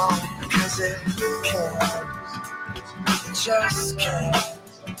 because it can't. It just can't.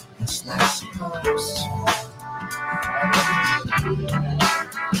 It's not supposed to.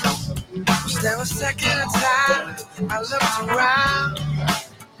 Was there a second time I looked around?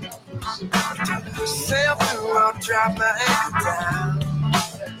 Sail through or drop my anchor down?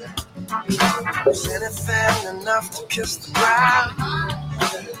 Was anything enough to kiss the ground?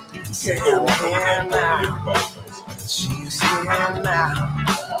 Say I'm here now. She's here now.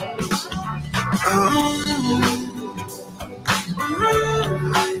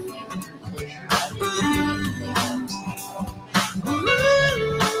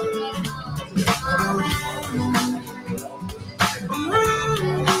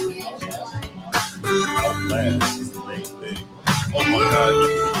 Oh my God, you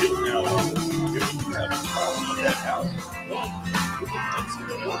can get now. You have a problem with that house.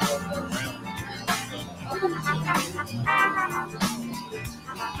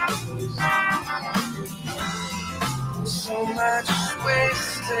 So much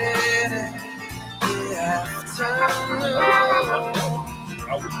wasted in the afternoon.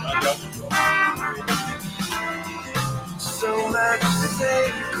 So much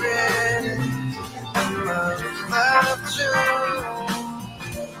sacred in the month of June.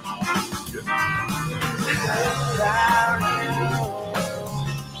 Without you.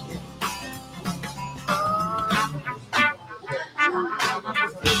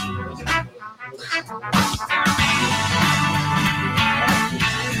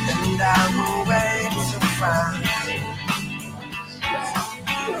 And I will wait to find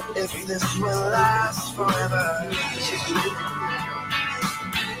if this will last forever.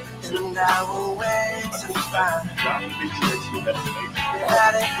 And I will wait fine.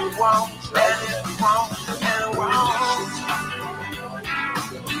 That if you want, and if you want, and want,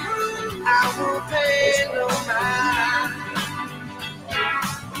 I won't pay no mind.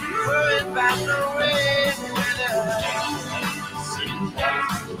 Worried about no rain weather.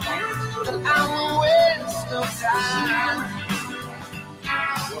 I won't waste no time.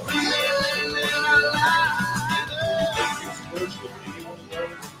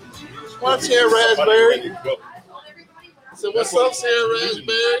 What's here, Raspberry? So what's up, Sarah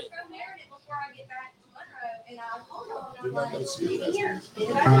Raspberry?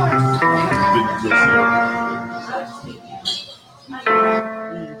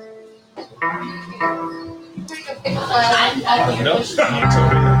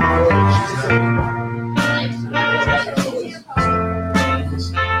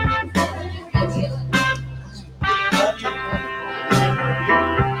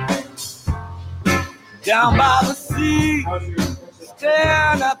 Down by the sea,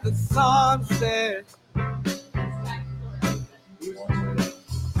 staring at the sunset.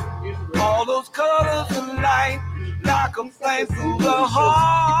 All those colors of light, like a flame through the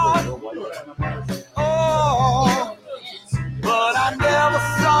heart. Oh, but I never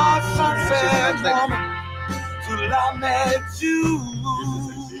saw a sunset, woman, till I met you.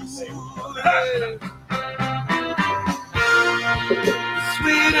 Hey.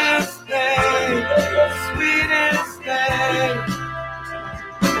 Sweetest thing, sweetest thing.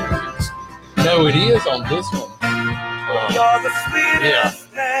 No, it is on this one. You're the sweetest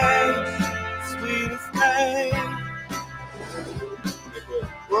thing, sweetest thing.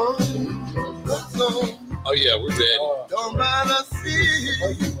 Oh yeah, we're ready. Don't mind us see,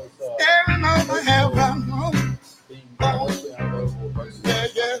 staring over heaven. Yeah,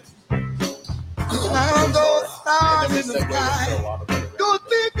 yeah. Now those stars in the sky, those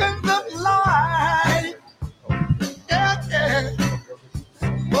beacons of light. Yeah, yeah.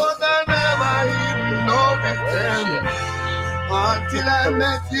 But I never even noticed them until I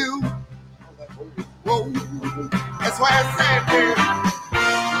met you. Whoa. That's why I said that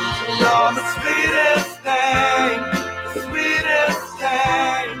you're the sweetest thing, sweetest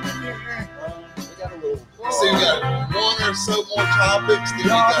thing. So we got one or so more topics. Then we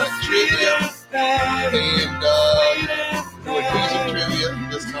got trivia. And we're using trivia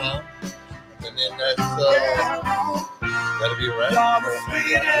this time. And then that'll be a wrap.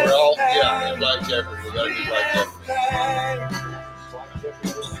 We're all, yeah, and Black Jeopardy. We gotta do Black Jeopardy.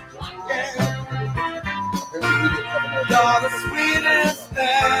 You're the sweetest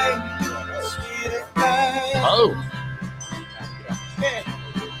thing, sweetest thing. Oh.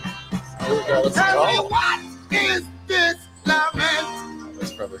 Tell me what is this lament?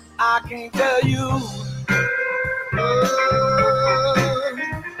 I can't tell you.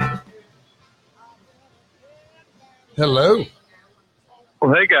 Hello.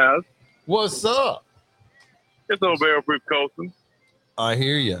 Well, hey guys, What's up? it's old Barrel Proof Colson. I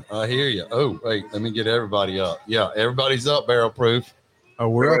hear you. I hear you. Oh, wait, let me get everybody up. Yeah, everybody's up, Barrel Proof. Oh,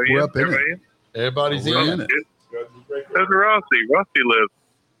 we're up in it. Everybody's We're in it. There's Rossi. Rossi lives.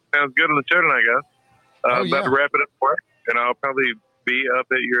 Sounds good on the show tonight, guys. About to wrap it up for work, and I'll probably be up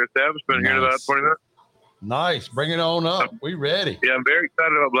at your establishment here in about 20 minutes. Nice. Bring it on up. We ready. Yeah, I'm very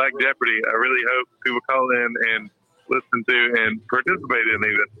excited about Black Jeopardy. I really hope people call in and listen to and participate in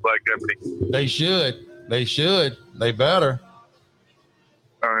even Black Jeopardy. They should. They should. They better.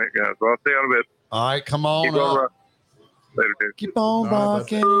 All right, guys. Well, I'll see you in a bit. All right, come on Keep on up. rocking. Later, dude. Keep on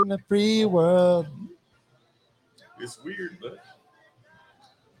rocking in the free world. It's weird, but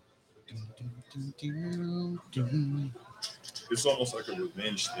it's almost like a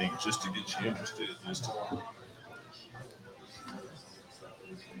revenge thing, just to get you interested. Just to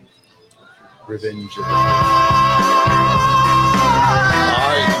Revenge. All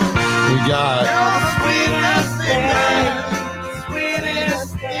right, we got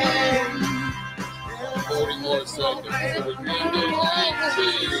 40 more seconds. So we can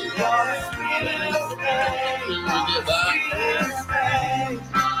get back.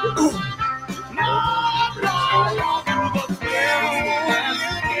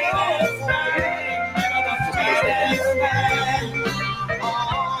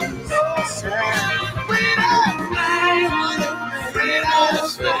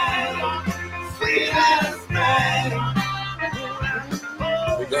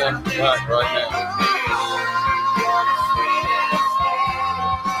 We're going back right now.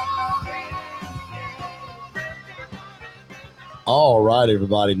 All right,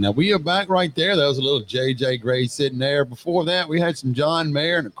 everybody. Now we are back right there. That was a little JJ Gray sitting there. Before that, we had some John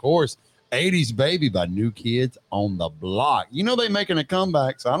Mayer and, of course, 80s Baby by New Kids on the Block. You know they're making a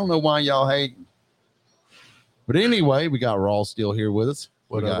comeback, so I don't know why y'all hating. But anyway, we got Raw still here with us.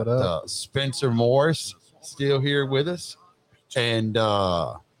 We got Spencer Morris still here with us. And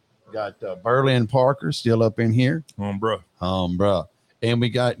got Berlin Parker still up in here. Bruh. And we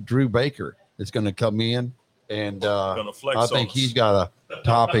got Drew Baker that's going to come in. And I think he's got a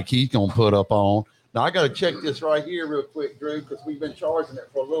topic he's going to put up on. Now, I got to check this right here real quick, Drew, because we've been charging it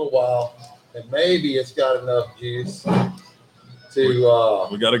for a little while. And maybe it's got enough juice to...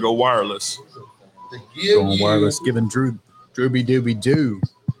 we got to go wireless. Giving Drew Drooby Dooby Doo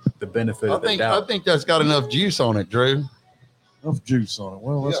the benefit of the doubt. I think that's got enough juice on it, Drew. Enough juice on it.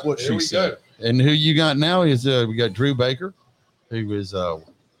 Well, that's what she said. Go. And who you got now is we got Drew Baker, who is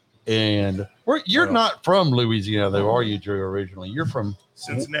and you're not from Louisiana though, are you, Drew? Originally, you're from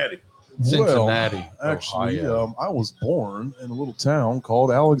Cincinnati. Well, actually, I was born in a little town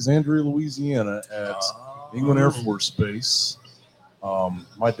called Alexandria, Louisiana, at England Air Force Base.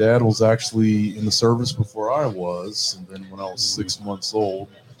 My dad was actually in the service before I was, and then when I was 6 months old,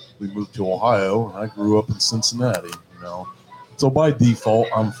 we moved to Ohio, and I grew up in Cincinnati. You know, so by default,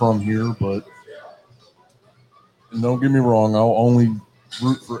 I'm from here. But don't get me wrong, I'll only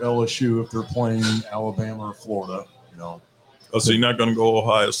root for LSU if they're playing Alabama or Florida. You know. Oh, so you're not going to go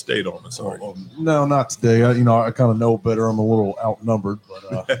Ohio State on us, are you? No, not today. I kind of know better. I'm a little outnumbered,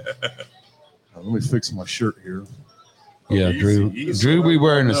 but let me fix my shirt here. Yeah, Drew, we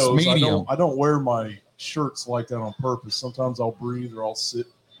wearing a medium. I don't wear my shirts like that on purpose. Sometimes I'll breathe or I'll sit,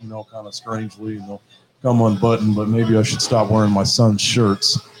 kind of strangely, and they'll come unbuttoned. But maybe I should stop wearing my son's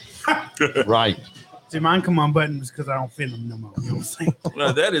shirts. Right. See, mine come unbuttoned because I don't fit them no more. You know what I'm saying?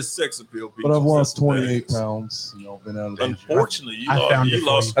 No, that is sex appeal. But I've lost 28 pounds. Been out of the Unfortunately, you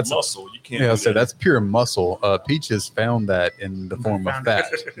lost muscle. You can't. Yeah, so that's pure muscle. Peaches found that in the form of fat,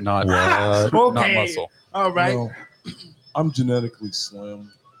 not muscle. All right. I'm genetically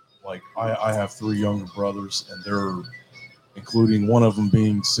slim. Like I have 3 younger brothers, and they're, including one of them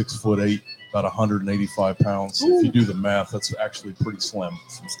being 6'8", about 185 pounds. Ooh. If you do the math, that's actually pretty slim.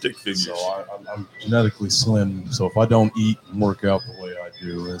 Some stick figures. So I'm genetically slim. So if I don't eat and work out the way I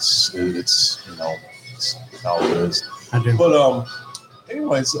do, it's how it is. I do. But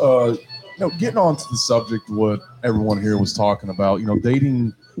anyways, getting on to the subject, what everyone here was talking about,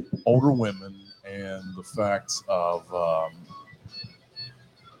 dating older women. And the fact of,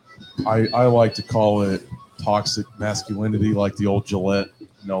 I like to call it toxic masculinity, like the old Gillette,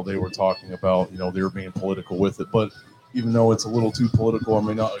 they were talking about, they were being political with it. But even though it's a little too political, I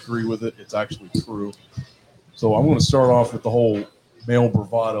may not agree with it, it's actually true. So I'm going to start off with the whole male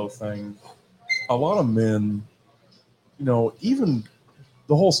bravado thing. A lot of men, even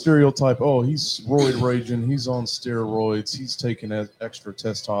the whole stereotype, he's roid raging, he's on steroids, he's taking extra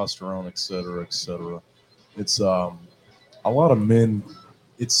testosterone, et cetera, et cetera. It's a lot of men,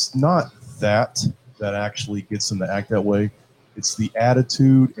 it's not that actually gets them to act that way. It's the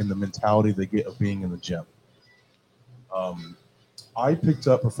attitude and the mentality they get of being in the gym. I picked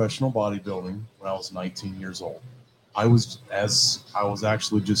up professional bodybuilding when I was 19 years old. As I was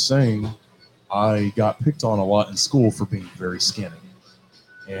actually just saying, I got picked on a lot in school for being very skinny.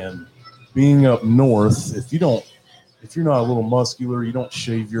 And being up north, if you're not a little muscular, you don't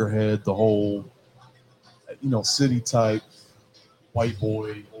shave your head, the whole, city type, white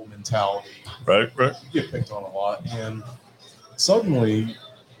boy, old mentality. Right. You get picked on a lot. And suddenly,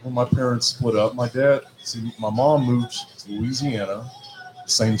 when my parents split up, my mom moved to Louisiana, the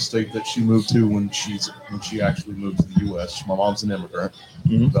same state that she moved to when she actually moved to the U.S. My mom's an immigrant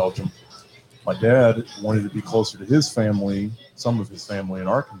from Belgium. My dad wanted to be closer to his family, some of his family in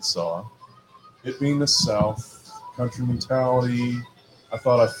Arkansas. It being the South, country mentality, I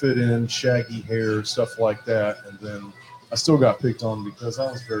thought I fit in, shaggy hair, stuff like that. And then I still got picked on because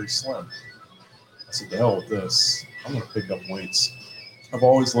I was very slim. I said, the hell with this. I'm going to pick up weights. I've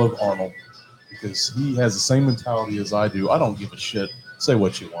always loved Arnold because he has the same mentality as I do. I don't give a shit. Say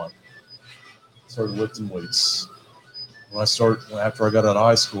what you want. Started lifting weights. After I got out of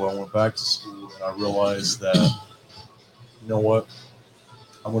high school, I went back to school and I realized that, you know what?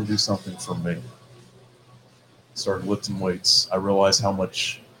 I'm going to do something for me. Started lifting weights. I realized how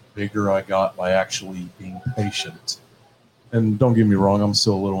much bigger I got by actually being patient. And don't get me wrong, I'm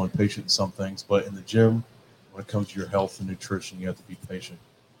still a little impatient in some things, but in the gym, when it comes to your health and nutrition, you have to be patient.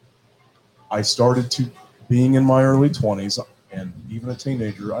 I started to, being in my early 20s and even a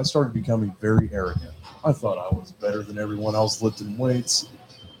teenager, I started becoming very arrogant. I thought I was better than everyone else lifting weights.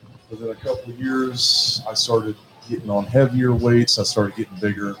 Within a couple of years, I started getting on heavier weights. I started getting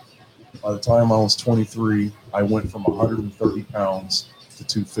bigger. By the time I was 23, I went from 130 pounds to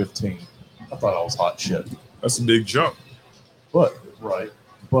 215. I thought I was hot shit. That's a big jump. But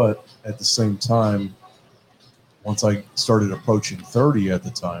at the same time, once I started approaching 30 at the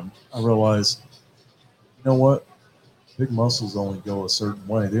time, I realized, you know what? Big muscles only go a certain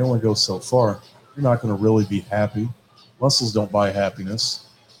way. They only go so far. You're not going to really be happy. Muscles don't buy happiness.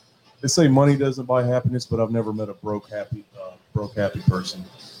 They say money doesn't buy happiness, but I've never met a broke happy person.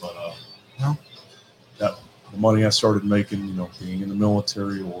 But that the money I started making, you know, being in the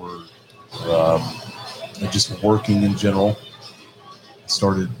military or just working in general, I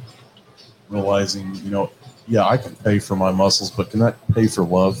started realizing, you know, yeah, I can pay for my muscles, but can that pay for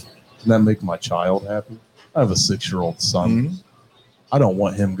love? Can that make my child happy? I have a 6-year-old son. Mm-hmm. I don't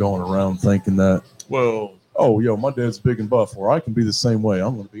want him going around thinking that, well, oh, yo, my dad's big and buff, or I can be the same way.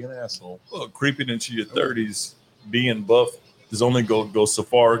 I'm going to be an asshole. Well, creeping into your 30s, being buff is only going to go so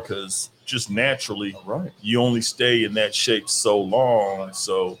far because just naturally, you only stay in that shape so long.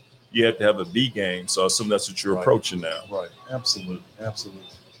 So you have to have a B game. So I assume that's what you're approaching now. Right. Absolutely.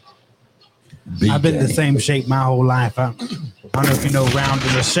 I've been the same shape my whole life. I don't know if you know round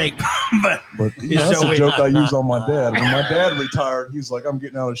is a shape, but that's a joke I use on my dad. When my dad retired, he's like, I'm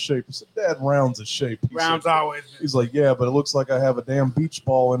getting out of shape. I said, Dad, round's a shape. Round's always. He's like, yeah, but it looks like I have a damn beach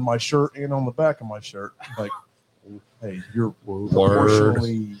ball in my shirt and on the back of my shirt. Like, hey, you're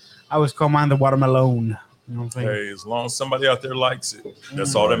proportionally. I always call mine the watermelon. You know what I'm saying? Hey, as long as somebody out there likes it,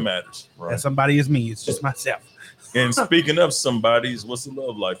 that's all that matters. That somebody is me. It's just myself. And speaking of somebody's, what's the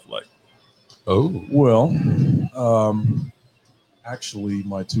love life like? Oh, well, actually,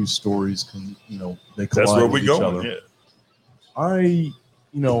 my two stories can, they collide. That's where we with go. each other.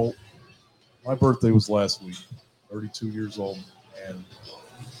 Yeah. My birthday was last week, 32 years old, and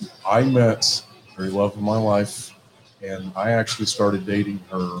I met the love of my life, and I actually started dating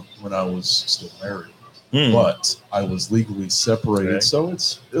her when I was still married. But I was legally separated, so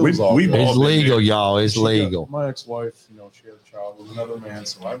it was all good. It's legal, y'all. It's legal. My ex-wife, she had a child with another man,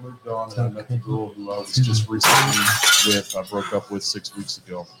 so I moved on, and I met the girl who I was just recently with. I broke up with 6 weeks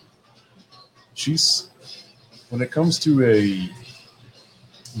ago. When it comes to a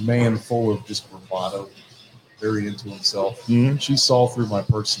man full of just bravado, very into himself, she saw through my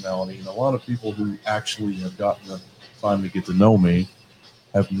personality, and a lot of people who actually have gotten the time to get to know me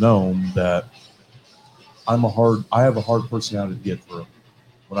have known that I have a hard personality to get through.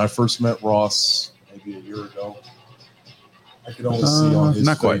 When I first met Ross, maybe a year ago, I could only see on his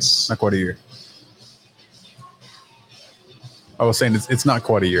face. Not quite a year. I was saying it's not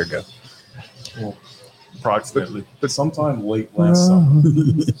quite a year ago. Well, approximately. But sometime late last summer.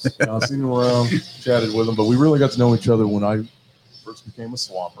 I've seen him around, chatted with him, but we really got to know each other when I first became a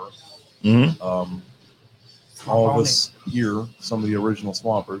swamper. All of us here, some of the original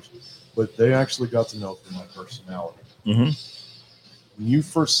swampers, but they actually got to know through my personality. When you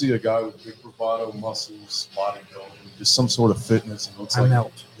first see a guy with big bravado, muscles, bodybuilding, just some sort of fitness,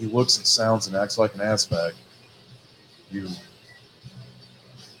 and he looks and sounds and acts like an ass bag, you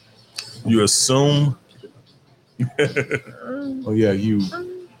assume. Oh yeah,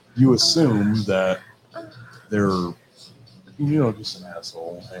 you assume that they're just an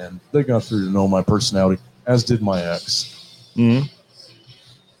asshole, and they got through to know my personality, as did my ex.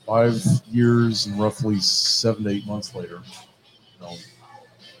 5 years and roughly 7 to 8 months later, her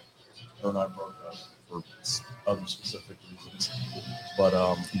and I broke up for other specific reasons. But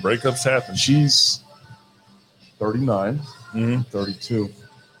breakups happen. She's 39, 32.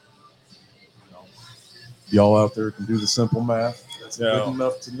 Y'all out there can do the simple math. That's good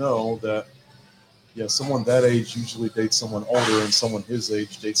enough to know that, someone that age usually dates someone older, and someone his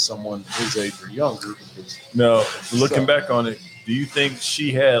age dates someone his age or younger. No, looking back on it, do you think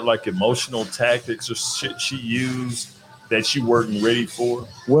she had like emotional tactics or shit she used that you weren't ready for?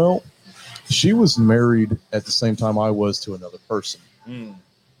 Well, she was married at the same time I was to another person.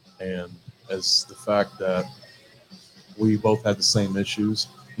 And as the fact that we both had the same issues,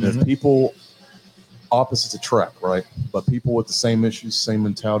 and if people opposites attract, right? But people with the same issues, same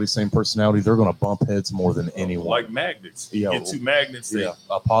mentality, same personality, they're going to bump heads more than anyone. Like magnets. Yeah. Get two magnets. A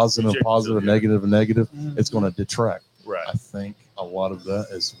positive, a negative, a negative. It's going to detract. Right. I think a lot of that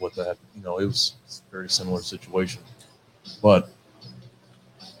is what that, it was a very similar situation. But,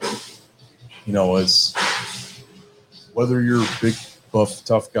 it's whether you're a big, buff,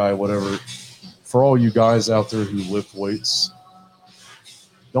 tough guy, whatever, for all you guys out there who lift weights,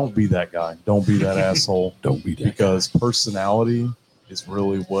 don't be that guy. Don't be that asshole. Don't be that because personality is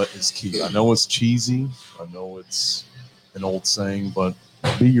really what is key. I know it's cheesy. I know it's an old saying, but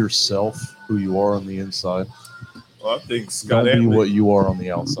be yourself, who you are on the inside. Well, I think Scott Don't be Antley, what you are on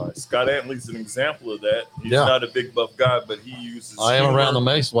the outside. Scott Antley's an example of that. He's not a big buff guy, but he uses. I am around the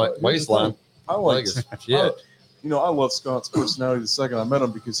waistline. I like shit. I love Scott's personality the second I met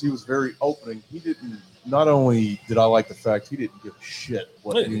him because he was very opening. He didn't not only did I like the fact he didn't give a shit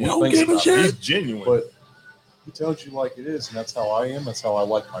what He anyone don't thinks give a about shit. me, He's genuine. but he tells you like it is, and that's how I am. That's how I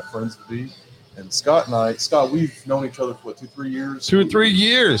like my friends to be. And Scott and I, we've known each other for what, 2-3 years? 2 or 3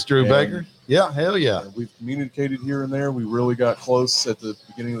 years, Drew And- Baker. Yeah, hell yeah. And we've communicated here and there. We really got close at the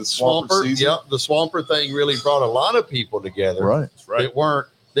beginning of the Swamper season. Yep, the Swamper thing really brought a lot of people together. Right. That's right.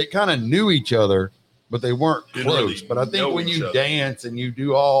 That kind of knew each other, but they weren't Didn't close. really But I think know when each you other. dance and you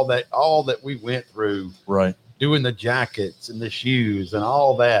do all that we went through, Right. doing the jackets and the shoes and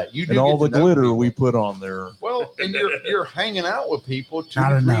all that, you do And all get the to know glitter people. we put on there. Well, and you're hanging out with people 2 Not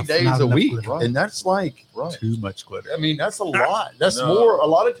to 3 enough, days not a enough week, glitter. and that's like, Right. Too much glitter. I mean, that's a lot. That's No. more a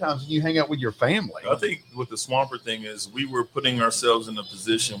lot of times when you hang out with your family. I think what the Swamper thing is, we were putting ourselves in a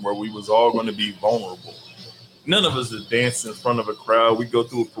position where we was all going to be vulnerable. None of us is dancing in front of a crowd. We go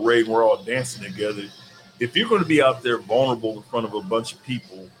through a parade and we're all dancing together. If you're going to be out there vulnerable in front of a bunch of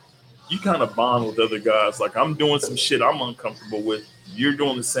people, you kind of bond with other guys. Like, I'm doing some shit I'm uncomfortable with. You're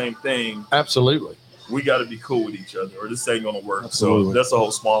doing the same thing. Absolutely. We got to be cool with each other or this ain't going to work. Absolutely. So that's a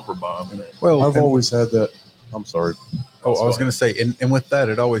whole Swamper bond. Well, I've always had that. I'm sorry. I was going to say, and with that,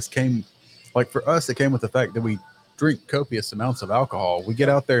 it always came, like for us, it came with the fact that we drink copious amounts of alcohol. We get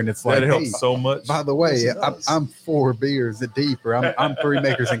out there and it's like, That helps hey, so much. by the way, Yes, it does. I'm 4 beers deep, or I'm 3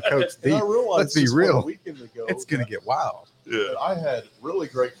 makers and Cokes And I deep. realized Let's be just what, a real. weekend ago It's going to get wild. Yeah. that I had really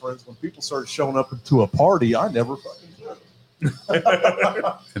great friends. When people started showing up to a party, I never fucking did.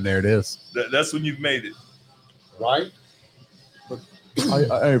 And there it is. That's when you've made it. Right?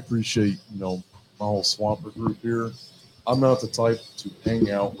 I appreciate, my whole Swamper group here. I'm not the type to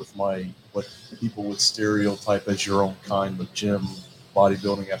hang out with what people would stereotype as your own kind, the gym,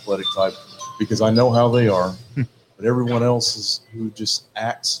 bodybuilding, athletic type, because I know how they are. But everyone else who just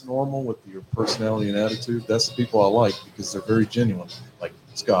acts normal with your personality and attitude, that's the people I like because they're very genuine. Like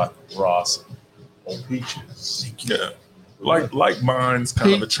Scott, Ross, Old Peaches. Yeah. Like minds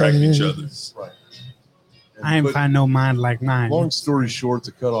kind of attract each other. Right. I ain't But find no mind like mine. long story short,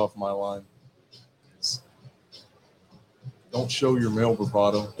 to cut off my line, is don't show your male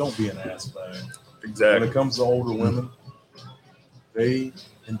bravado. Don't be an ass bag. When Exactly. it comes to older women, they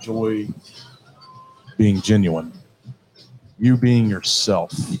enjoy being genuine. You being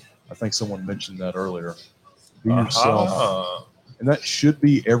yourself. I think someone mentioned that earlier. Be yourself. Uh-huh. And that should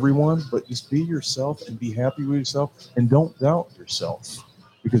be everyone, but just be yourself and be happy with yourself and don't doubt yourself.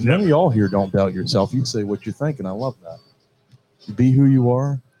 Because none of y'all here don't doubt yourself. You say what you think, and I love that. Be who you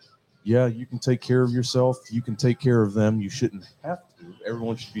are. Yeah, you can take care of yourself. You can take care of them. You shouldn't have to.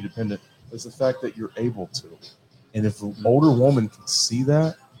 Everyone should be dependent. It's the fact that you're able to. And if an older woman can see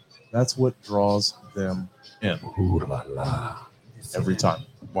that, that's what draws them in. Ooh la la. Every time.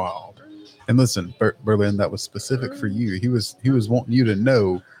 Wow. And listen, Berlin, that was specific for you. He was wanting you to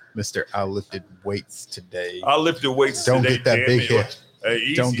know, Mr. I lifted weights today. I lifted weights Don't today. get that damn big it. head. Hey,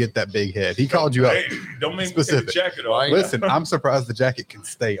 easy. Don't get that big head. He called you out. Hey, don't make me take the Specific. jacket off. Listen, I'm surprised the jacket can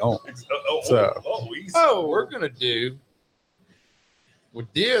stay on. Easy. Oh, we're gonna do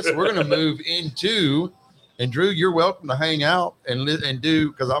with this. We're gonna move into, and Drew, you're welcome to hang out and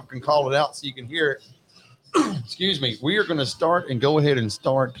do because I can call it out so you can hear it. Excuse me. We are gonna start and go ahead and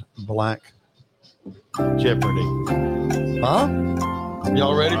start Black Jeopardy. Huh?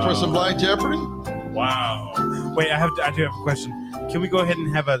 Y'all ready for some Black Jeopardy? Wow. Wait, I do have a question. Can we go ahead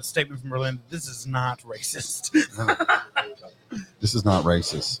and have a statement from Berlin? This is not racist. This is not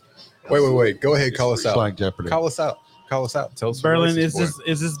racist. Wait. Go ahead. Call us out. Black Jeopardy. Call us out. Tell us. Berlin, what racist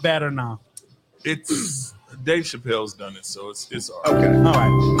is this bad or not? It's Dave Chappelle's done it, so it's all right. Okay. All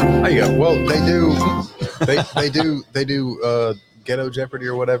right. There you go. Well, they do Ghetto Jeopardy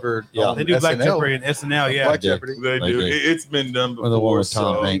or whatever. Yeah. on They do Black SNL. Jeopardy and SNL, yeah. Black Jeopardy. They They do. do. It's been done before. With the one with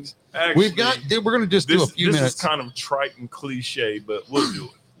Tom so Hanks. actually, We've got. Dude, we're gonna just do a few this minutes. is kind of trite and cliche, but we'll do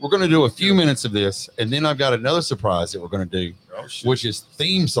it. We're gonna do a few minutes of this, and then I've got another surprise that we're gonna do, Oh, shit. which is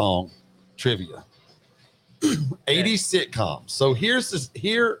theme song trivia. 80s sitcoms. So here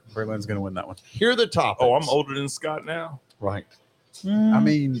Berlin's gonna win that one. are the topics. Oh, I'm older than Scott now. Right. I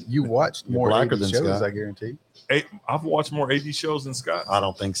mean, you watched You're more blacker 80s than shows, Scott. I guarantee. Hey, I've watched more 80 shows than Scott. I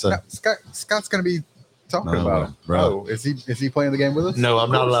don't think so. No, Scott's gonna be talking No, about it. bro. Oh, is he playing the game with us? No,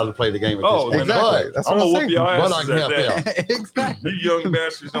 I'm not allowed to play the game at Oh, this point. exactly. But That's I'm what gonna I'm whoop your saying. But I asses can at help that. Exactly. You young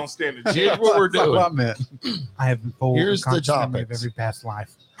bastards don't stand a here's chance. what we're That's what I doing. meant. I have full Here's the conscious memory of topics. every past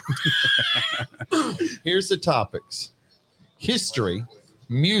life. Here's the topics: history,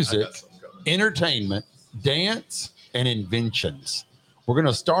 music, entertainment, dance, and inventions. We're going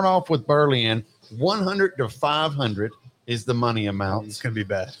to start off with Berlin. 100 to 500 is the money amount. It's gonna be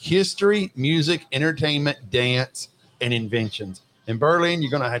bad. History, music, entertainment, dance, and inventions. In Berlin, you're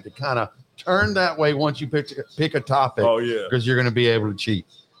going to have to kind of turn that way once you pick a topic. Oh, yeah. Because you're going to be able to cheat.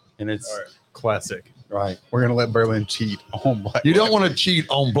 And it's classic. Right. We're going to let Berlin cheat on Black You don't want to cheat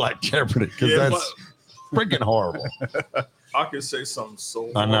on Black Jeopardy because that's freaking horrible. I could say something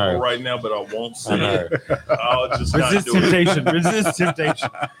so I know. horrible right now, but I won't say I know. it. I'll just not Resist do it. temptation. Resist temptation.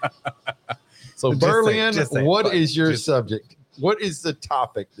 So, Just say- Berlin, just say, what fuck, is your just- subject? What is the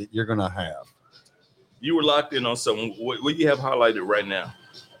topic that you're going to have? You were locked in on something. What do you have highlighted right now?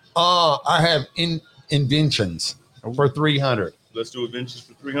 I have inventions for 300. Let's do adventures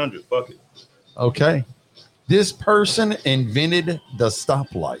for 300. Fuck it. Okay. This person invented the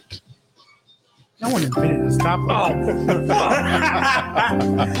stoplight. No one invented a stoplight.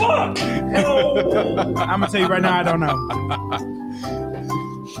 I'm gonna tell you right now, I don't know.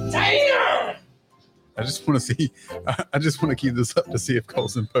 Damn! I just want to see. I just want to keep this up to see if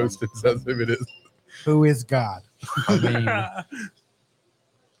Colson posted says if it is. Who is God? I mean,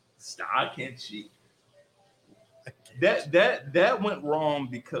 Stop, I can't cheat. That went wrong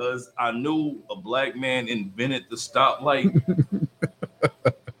because I knew a black man invented the stoplight.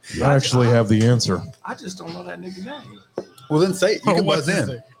 I actually have the answer. I just don't know that nigga name. Well, then say it. You can What's buzz his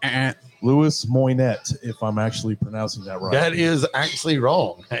in. name? Louis Moinet, if I'm actually pronouncing that right. that is actually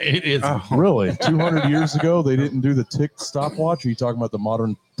wrong. It is. Really? 200 years ago, they didn't do the tick stopwatch? Or are you talking about the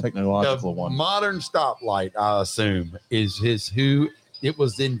modern technological The one? modern stoplight, I assume, is who it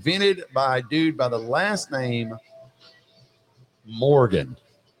was invented by a dude by the last name Morgan.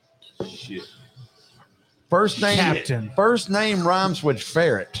 Shit. First name Captain. First name rhymes with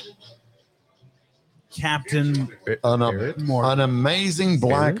ferret. Captain An Morgan. amazing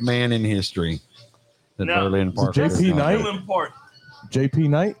black Ferret? man in history. The Now, Berlin Park. JP Knight? Feeling part. JP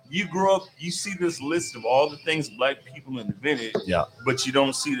Knight? You grow up, you see this list of all the things black people invented, Yeah. but you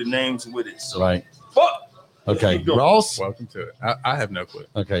don't see the names with it. So Right. fuck. Okay. Keep going. Ross. Welcome to it. I have no clue.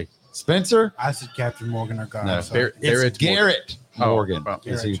 Okay. Spencer. I said Captain Morgan or God. No. so- It's Garrett Oh, Morgan well,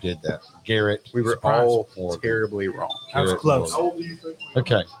 is who did that. Garrett. We were Surprise. all Morgan. terribly wrong. I was Garrett close. Morgan.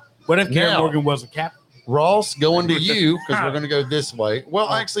 Okay. What if Garrett Now- Morgan was a captain? Ross, going to you because we're going to go this way. Well,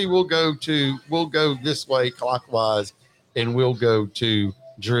 actually, we'll go this way clockwise, and we'll go to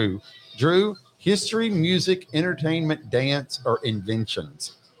Drew. Drew, history, music, entertainment, dance, or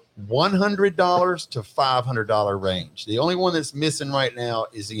inventions. $100 to $500 range. The only one that's missing right now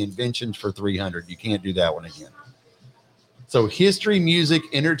is the inventions for 300. You can't do that one again. So history, music,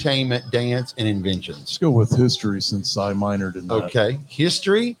 entertainment, dance, and inventions. Let's go with history since I minored in that. Okay,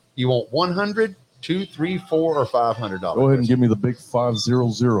 history. You want 100, 2, 3, 4, or $500? Go ahead and give me the big 500.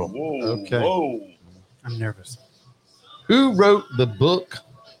 Whoa. Okay. Whoa. I'm nervous. Who wrote the book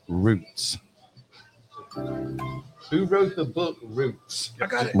Roots? Who wrote the book Roots? I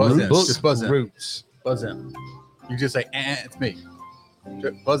got it. Buzz in. Book Just buzz in. Roots. Buzz in. You just say, it's me.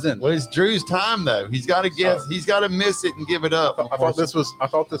 Buzz in. Well, it's Drew's time though. He's got to guess. He's got to miss it and give it up. I thought this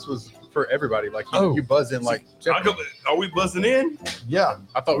was for everybody. Like you buzz in like Jeopardy. Are we buzzing in? Yeah.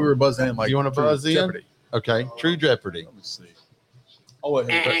 I thought we were buzzing in like You wanna True buzz in? Jeopardy. Okay. True Jeopardy. Let me see. Oh,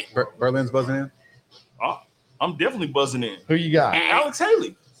 wait, Berlin's buzzing in. I'm definitely buzzing in. Who you got? Alex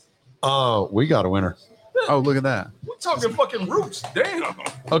Haley. Oh, we got a winner. Oh, look at that. We're talking fucking roots. Damn.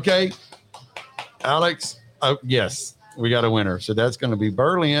 Okay. Alex. Oh, yes. We got a winner. So that's going to be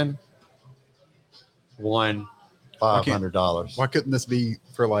Berlin. Won $500. Why couldn't this be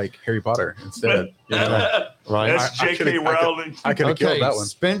for like Harry Potter instead? You know? Right. That's J.K. Rowling. I could have Okay. killed that one.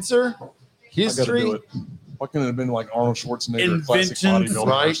 Spencer. I gotta History. do it. Why couldn't it have been like Arnold Schwarzenegger, classic Inventions. bodybuilder or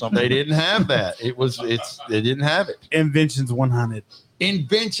Right. something? They didn't have that. They didn't have it. Inventions 100.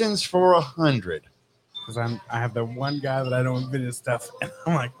 Inventions for 100. Because I have the one guy that I don't invent his stuff. And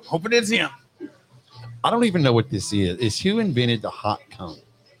I'm like, hoping it's him. I don't even know what this is. It's who invented the hot cone.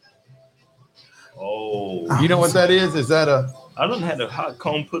 Oh. You know what that is? Is that a I done had a hot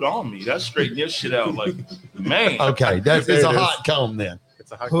comb put on me. That straightened your shit out like, man. okay? That's There it's a it is. hot cone then.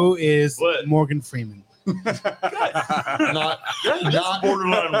 It's a high Who is What? Morgan Freeman? Not That's not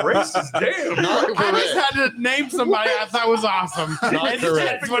borderline racist. Damn. not I correct. just had to name somebody I thought was awesome. Not And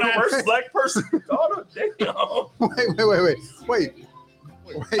correct. that's what I First black person. Oh, damn. wait.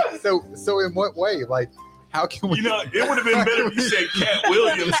 So in what way? Like, how can we? You know, it would have been better if you said Cat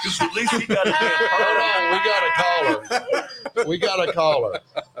Williams because at least he got a Hold on, we got a caller.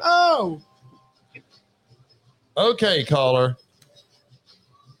 Oh, Okay, caller.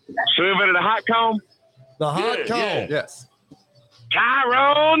 So you invented a hot comb? The hot Yeah, cone. Yes.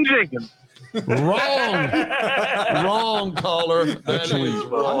 Tyrone Jenkins. Wrong caller. That Actually, is I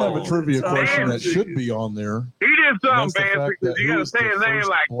have a wrong. trivia question Damn. that should be on there. He didn't something, That's the man. fact Because that you he gotta was say the his name first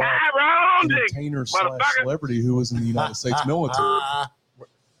like black Tyrone Dick. entertainer slash Motherfucker. celebrity who was in the United States military.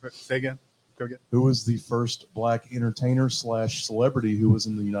 Say again. Go again. Who was the first black entertainer slash celebrity who was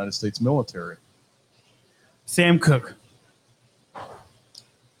in the United States military? Sam Cooke.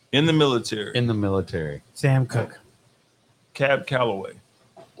 In the military. In the military. Sam Cooke. Cab Calloway.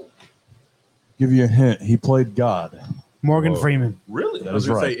 Give you a hint. He played God. Morgan Whoa. Freeman. Really? That is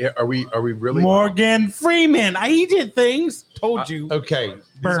right. Say, are we really? Morgan Freeman. He did things. Told you. Okay. So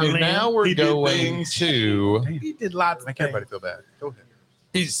Berlin. now we're He did going things. to He did lots of Make things. everybody feel bad. Go ahead.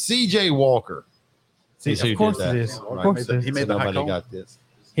 it's CJ Walker. See, Is who of course did that. it is. Of Right. course it is. He made So the high nobody call. got this.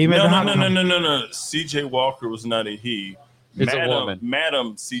 He made No, the no, hot no, call. no. CJ Walker was not a he. It's a woman.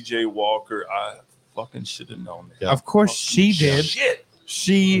 Madam CJ Walker. I fucking should have known that. Yeah. Of course she did. Shit.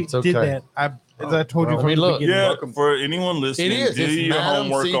 She It's okay. did that. As I told you well, from I mean, the look, beginning. Yeah, Welcome. for anyone listening, It is. do It's your Madam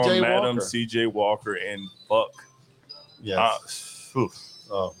homework C.J. on Madam Walker. CJ Walker and fuck. Yes. Oof.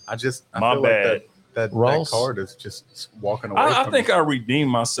 Oh. I My feel bad. Like that Ross? card is just walking away. I from think me. I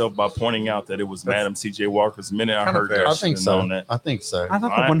redeemed myself by pointing out that it was That's Madam CJ Walker's. The minute I kinda heard fair. that, I I think should have known so. that. I think so. I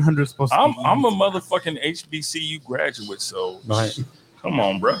thought I- the 100 is supposed to be. I'm a motherfucking HBCU graduate, so Right. come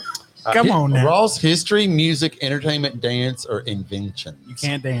on, bro. Come on now. Ross, history, music, entertainment, dance, or inventions? You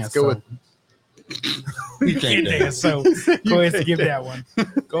can't dance. Let's go with You You can't dance. So go ahead and skip that one.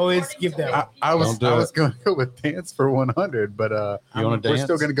 Go ahead and skip that one. I was Don't do it. going to go with dance for 100, but You want to we're dance?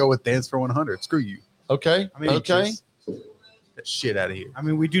 still going to go with dance for 100. Screw you. Okay. I mean, okay. Just that shit out of here. I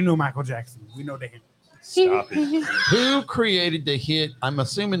mean, we do know Michael Jackson. We know that. Stop it. Who created the hit? I'm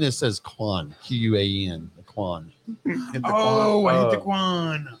assuming this says Quan. Q-U-A-N. Quan. Hit the Oh, I hit the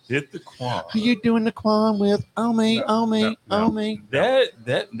Quan. Quan. Hit the Quan. Who you doing the Quan with? Oh me, No, oh me, no, oh no. me.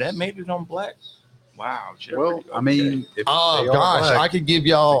 That made it on Black. Wow, Jeopardy. Well, I Okay. mean, if Oh they are gosh, black- I could give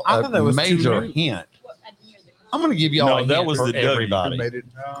y'all I thought that a was too major many. hint. I'm gonna give y'all No, a that hint was for the Dougie. everybody. made it.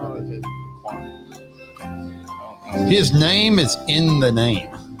 His name is in the name,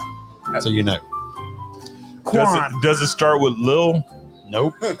 so you know. Quan. Does it start with Lil?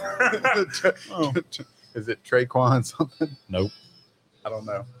 Nope. Is it Traquan something? Nope. I don't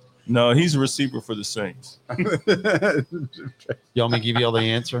know. No, he's a receiver for the Saints. Y'all me give y'all the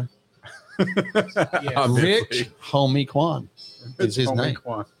answer? Yeah. Rich Homie Quan is his Homie name.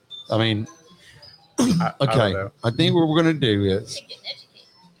 Quan. I mean, I don't okay. know. I think what we're gonna do is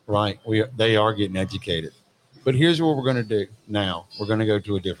right. They are getting educated, but here's what we're gonna do now. We're gonna go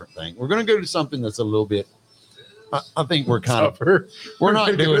to a different thing. We're gonna go to something that's a little bit. I think we're kind of Tougher. we're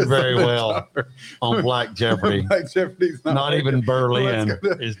not doing very Something well tougher. on Black Jeopardy. Black Jeopardy's Not even Berlin Let's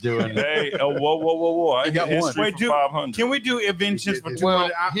go to- is doing. Hey, whoa! I You got got one. history Wait, for do- 500. Can we do inventions for 200? Well,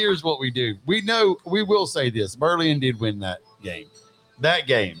 here's what we do. We know we will say this. Berlin did win that game. That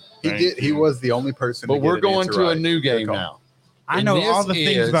game. He did. He was the only person. But to we're get an going answer to a right. new game Good call. now. I and know this all the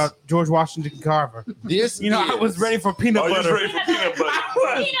things is- about George Washington Carver. This You know, I was is- ready for peanut Oh, you butter. ready for peanut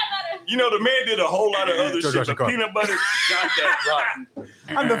butter? You know, the man did a whole lot of other George shit, but Washington peanut butter got that right.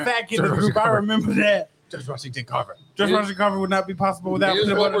 I'm the fat kid of the George group. I Carver. remember that. George Washington Carver. George Here's- Washington Carver would not be possible without Here's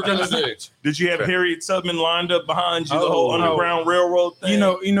peanut what butter. we're gonna do. Did you have Okay. Harriet Tubman lined up behind you, the Oh, whole no. Underground Railroad thing? You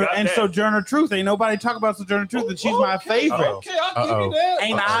know, Got and that. Sojourner Truth. Ain't nobody talk about Sojourner Truth, and she's my favorite. Okay, I'll give Uh-oh. you that.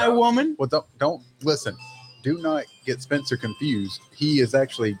 Ain't I a woman? Well, don't listen. Do not get Spencer confused. He is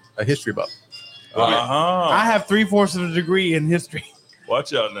actually a history buff. Uh-huh. I have 3/4 of a degree in history,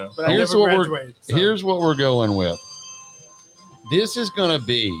 Watch out now. but I Here's never what we're- graduated. so. Here's what we're going with. This is going to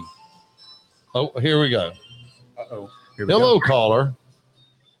be. Oh, here we go. Uh-oh. Here we Hello, caller.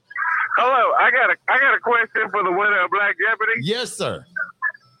 Hello, I got a question for the winner of Black Jeopardy. Yes, sir.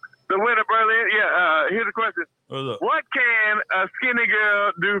 The winner of Berlin. Yeah. Here's the question: What's up? what can a skinny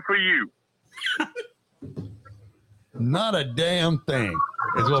girl do for you? Not a damn thing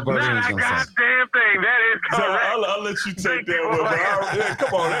is what Berlin's Not a going to say. goddamn thing. That is So correct. I'll let you take that one. Bro. Yeah,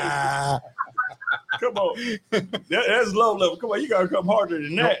 come on, come on. That's low level. Come on, you gotta come harder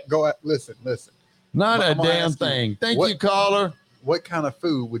than that. Go at, listen. Not a I'm gonna damn ask you, thing. Thank what- you, caller. What kind of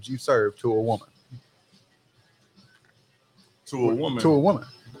food would you serve to a woman? To a woman, To a woman.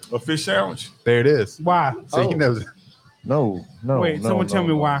 a fish sandwich. There it is. Why? So he knows. No. Wait, someone tell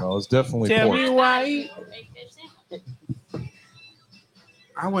me why. No, it's definitely Tell pork. me why.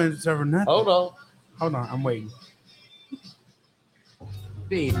 I wouldn't serve her nothing. Hold on. Hold on, I'm waiting.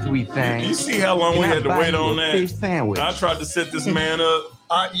 Big sweet thing. You see how long we had to wait on Fish that? sandwich. I tried to set this man up.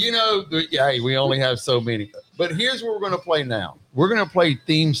 You know, hey, we only have so many. But here's what we're going to play now. We're going to play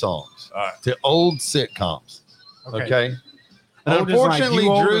theme songs All right. to old sitcoms. Okay. And Old is like unfortunately,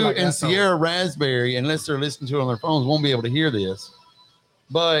 you old or Drew like and us old? Sierra Raspberry, unless they're listening to it on their phones, won't be able to hear this.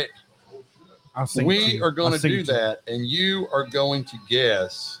 But I'll sing it to We you. are going I'll to sing do it to you. that, and you are going to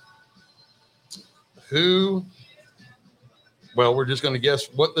guess who. Well, we're just going to guess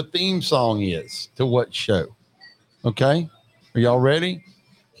what the theme song is to what show. Okay, are y'all ready?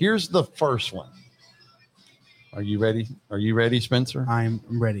 Here's the first one. Are you ready? Are you ready, Spencer? I'm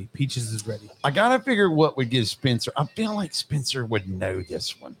ready. Peaches is ready. I gotta figure what would give Spencer. I feel like Spencer would know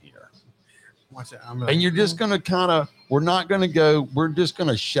this one here. Watch it. I'm And you're just gonna kind of. We're not gonna go. We're just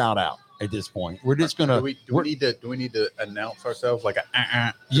gonna shout out at this point. We're just gonna. Do we need to announce ourselves like a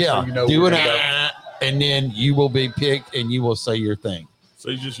Yeah, so you know do we're it, gonna go? and then you will be picked, and you will say your thing. So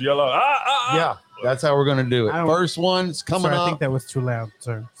you just yell out, Yeah, that's how we're gonna do it. I don't- First one's coming Sorry, I up think that was too loud,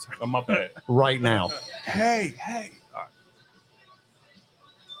 sir. Sorry. Oh, my bad. right now. Hey.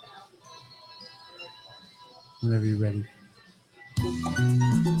 Whenever you're ready.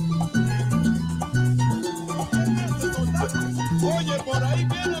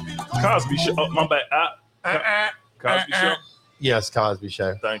 Cosby Show. Oh, my bad. Cosby Show. Yes, Cosby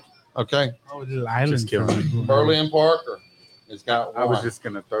Show. Thank you. Okay, Oh, little island. Just killing song. Burley and Parker. It's got one. I was just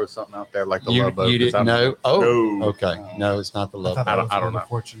gonna throw something out there like the you, Love Boat. you 'cause didn't I'm- know? Oh, No. okay. No, it's not the I love. thought Boat. that was I don't Wheel of know.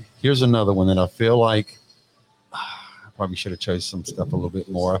 Fortune. Here's another one that I feel like I probably should have chose some stuff a little bit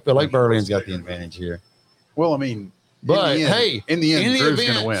more. I feel like Berlin's got the advantage here. Well, I mean, But in the end, hey, in the end, in the Drew's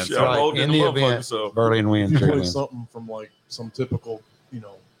event- gonna win. Shit, So I'm holding in the the motherfucker, event, so. Berlin wins. You Drew play wins. something from like some typical,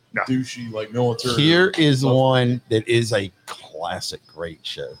 Nah. douchey like military. Here is one that is a classic, great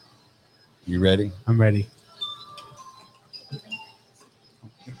show. You ready? I'm ready.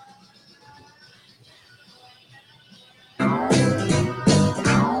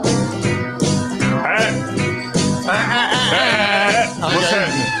 What's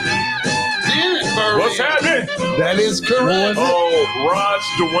happening? Damn it, Berlin. What's happening? That is correct. Oh, Raj,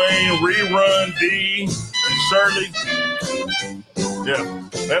 Dwayne, Rerun, D, Shirley. Yeah,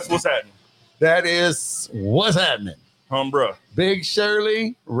 that's what's happening. That is what's happening. Bruh. Big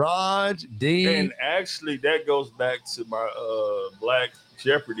Shirley, Raj, D. And actually, that goes back to my Black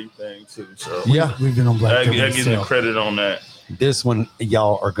Jeopardy thing, too. So Yeah, We've been on Black I Jeopardy give you still. credit on that. this one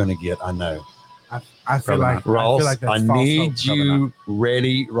y'all are going to get. I know. I feel Probably like Ross, that's I false need hope. you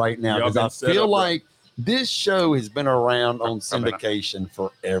ready right now Y'all been because set I feel up, bro. like this show has been around on Probably not. syndication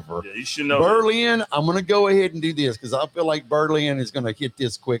forever. Yeah, you should know. that. Berlin, I'm going to go ahead and do this because I feel like Berlin is going to hit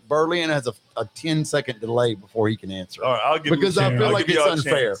this quick. Berlin has a 10-second delay before he can answer. All right, I'll give Because you a I chance. feel I'll like give it's y'all a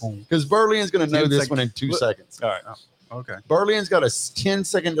unfair. chance. Because Berlin's going to know 10 this one in 2 seconds. All right. Okay. Berlin's got a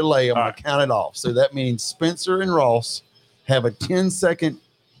 10-second delay. I'm All going to count it off. So that means Spencer and Ross have a 10-second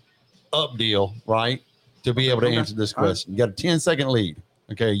up deal, right, to be able to Okay. answer this All right. question. You got a 10-second lead.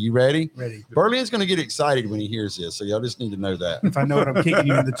 Okay, you ready? Ready. Berlin's going to get excited when he hears this, so y'all just need to know that. If I know it, I'm kicking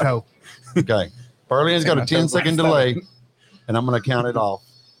you in the toe. Okay, Berlin's got a And I told 10-second Ross delay, and I'm going to count it off.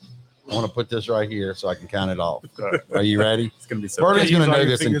 I want to put this right here so I can count it off. All right. Are you ready? It's gonna be so. Berlin's use going to all know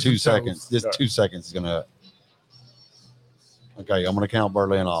your this in fingers 2 and toes. seconds. This All right. 2 seconds is going to. Okay, I'm going to count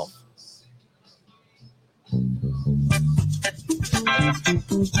Berlin off.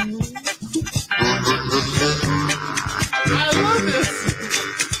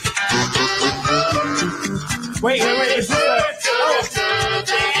 Wait. Is this the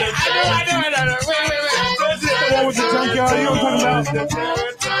one with the junkyard? You know what I'm talking about?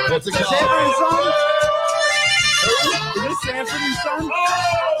 What's it Sanford called? and Son? Is this Sanford and Son?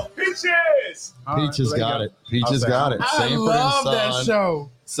 Oh, Peaches! Peaches got it. Peaches I'll got it. I Sanford love and that Son. show.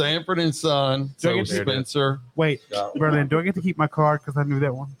 Sanford and Son. Do I So get to- Spencer. Wait, got- Berlin, do I get to keep my card? Because I knew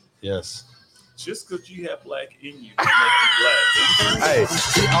that one. Yes. Just because you have black in you, don't make you black. Hey,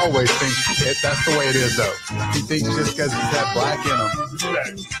 he always thinks that's the way it is, though. He thinks just because he's got black in him.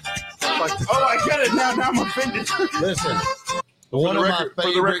 Oh, I get it now. Now I'm offended. Listen. For One the of record, my for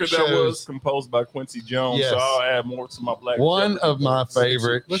the favorite record, that was shows. composed by Quincy Jones, Yes. so I'll add more to my black. One Jeopardy. of my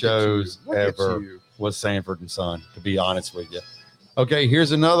favorite Look at you. shows Look at ever you. was Sanford and Son, to be honest with you. Okay,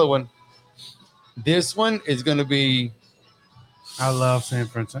 here's another one. This one is going to be I love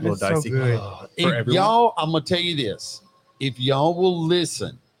Sanford and Son. Little It's so dicey. good. if everyone? y'all, I'm gonna tell you this. If y'all will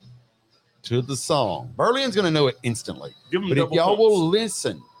listen to the song, Berlin's gonna know it instantly. Give 'em But if double y'all points. will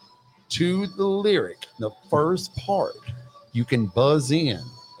listen to the lyric, the first part, you can buzz in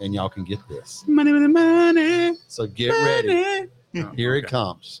and y'all can get this. Money, money, money. So get ready. Money. Here it Okay.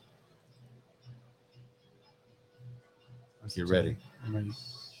 comes. Get ready. I'm ready.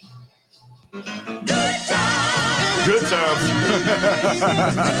 Good times.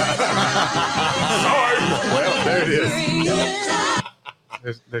 Sorry. Well, there it is.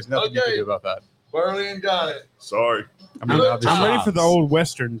 There's nothing you Okay. can do about that. Berlin got it. Sorry. I mean, Good obviously, I'm ready for the old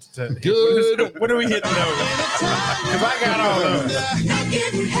westerns. To hit. Good. What are we hitting those? Because I got all those.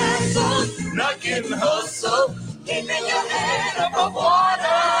 not getting hustled. Keeping your head above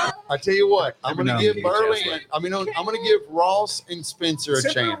water. I tell you what, I'm Every going now to and give then you get Berlin. I'm going to give Ross and Spencer a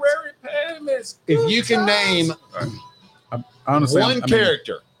chance. Temporary payments. If you can name Honestly, one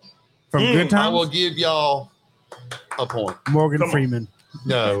character, From Good I Times, will give y'all a point. Morgan Freeman.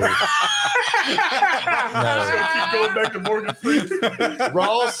 No. No. Keep going back to Morgan Freeman.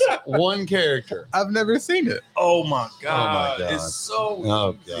 Ross, one character. I've never seen it. Oh my god! God. It's so.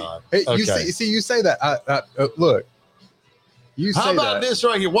 Oh God. Hey, Okay. you say that. Look, you say How about that. this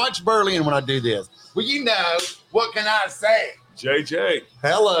right here? Watch Berlin when I do this. Well, you know, what can I say? JJ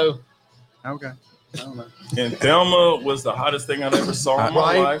Hello. Okay. I don't know. and Thelma was the hottest thing I ever saw in my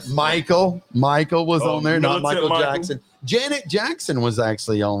Right? life. Michael was Oh, on there, not Militant Michael Michael. Jackson. Janet Jackson was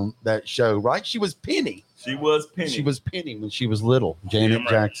actually on that show, right? She was Penny. She was Penny. She was Penny when she was little. Janet Damn right.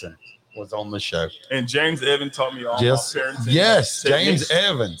 Jackson was on the show. And James Evans taught me all Yes, my parenting. yes, techniques. James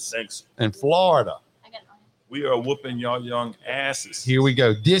Evans Thanks. in Florida. We are whooping y'all young asses. Here we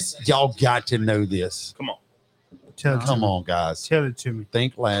go. This y'all got to know this. Come on. Tell it to Come me. on, guys. Tell it to me.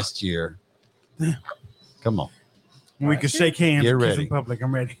 Think last year. Come on. We could shake hands Get and kiss ready. in public.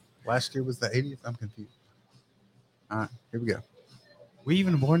 I'm ready. Last year was the 80th. I'm confused. All right, here we go. We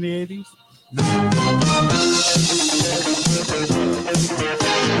even born in the 80s?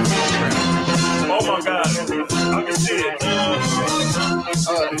 Oh my God. I can see it. It's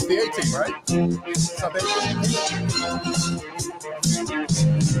the 18, right? It's not the 18.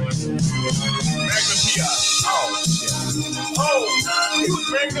 Magnum P.I. Oh, shit. Oh, he was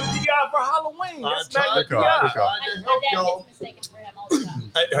Magnum P.I. for Halloween. That's Magnum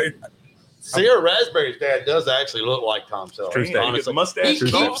P.I. Sierra Raspberry's dad does actually look like Tom Selleck. True statement. He gets a mustache.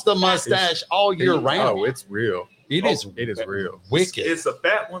 He keeps the mustache all year round. Oh, it's real. It is real. wicked. It's a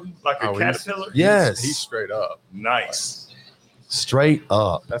fat one, like a Oh, caterpillar. Yes. He's straight up. Nice. Straight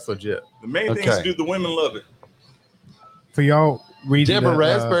up. That's legit. The main thing is do the women love it. For y'all reading Deborah the,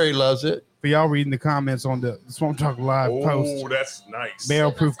 Raspberry loves it. For y'all reading the comments on the Swamp Talk Live Oh, post. that's nice.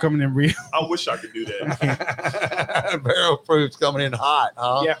 Barrel proof coming in real. I wish I could do that. Barrel proof's coming in hot,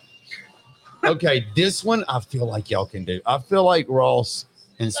 huh? Yeah. Okay, this one I feel like y'all can do. I feel like Ross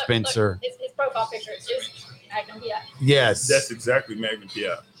and Spencer. His profile picture is Magnum P.I. Yes. That's exactly Magnum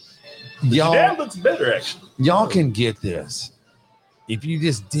P.I. Y'all, That looks better, actually. y'all can get this if you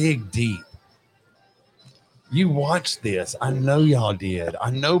just dig deep. You watched this. I know y'all did.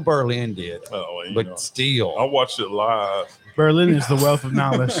 I know Berlin did. Oh, you but know. still. I watched it live. Berlin is the wealth of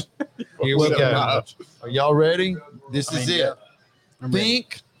knowledge. Here we go. Are y'all ready? This is it.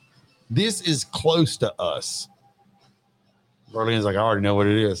 Think this is close to us. Berlin's like, I already know what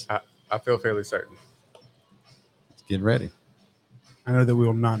it is. I feel fairly certain. Get ready. I know that we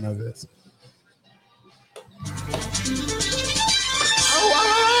will not know this.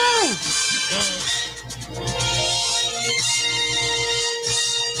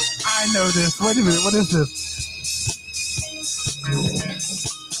 I know this. Wait a minute. What is this?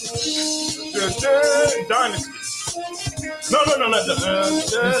 Dynasty. No.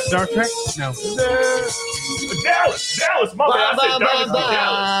 Star Trek? No. Dallas. My bad. I said Dynasty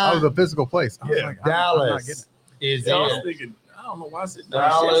Dallas. Oh, the physical place. I was Yeah, like, I'm not getting Dallas it. is Yeah, I was it. thinking, I don't know why is it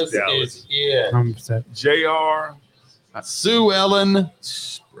Dallas Dallas. is it. I'm upset. JR. Sue Ellen,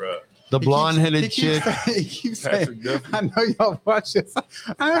 Bruh. the blonde-headed He chick. keeps saying, Patrick Duffy. I know y'all watch this.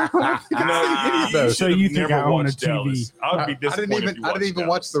 I don't think You know, I've seen you any of those. So you think never I own a watched TV? Dallas. I would be I disappointed didn't if you even watched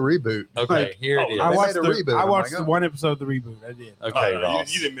watch the reboot. Okay, Like, here it oh, is. I They watched made a reboot. I I'm watched like, the oh. one episode of the reboot. I did. Okay,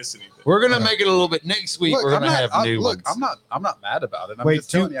 Ross. You didn't miss anything. We're gonna make it a little bit next week. Look, we're I'm gonna not, have I- new look, ones. I'm not mad about it. I'm Wait,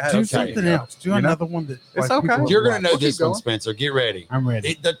 just do telling you how to something yeah. else. Do You know? another one that It's like, okay. people You're gonna watch. know We'll this keep one, going. Spencer. Get ready. I'm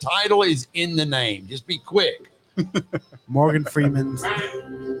ready. The title is in the name. Just be quick. Morgan Freeman's.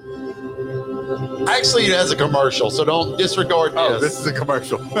 Actually, it has a commercial, so don't disregard Oh, this. this is a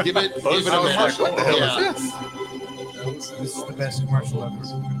commercial. Give it a minute. What the hell Yeah. is this? This is the best commercial ever.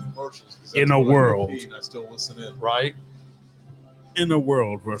 Commercials. In a world. I still listen in. Right? In a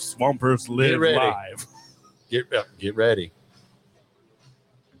world where swampers live ready. live. Get ready.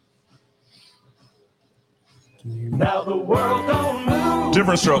 Now the world don't move.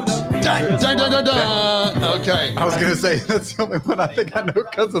 Different strokes. Dun, dun, dun, dun, dun. Okay. I was gonna say that's the only one I think I know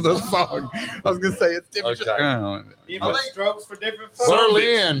because of the song. I was gonna say it's different. Okay. Oh, Different strokes for different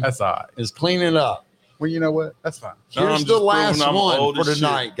Berlin that's all right. is cleaning up. Well, you know what? That's fine. No, I'm Here's just the last proving I'm one old for as shit.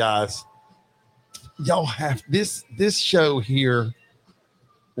 tonight, guys. Y'all have this show here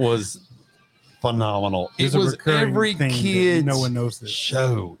was phenomenal. There's It a was recurring every thing that kid's no one knows this.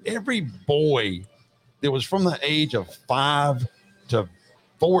 show. Every boy that was from the age of 5 to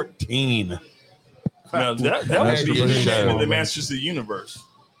 14. Now, that was That's the the show. name of the Masters of the Universe.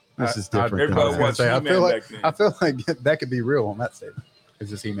 This is different. Everybody watched I He-Man feel back then. like that could be real on that statement. Is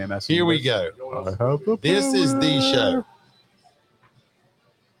this He-Man Master? Here we go. This is the show.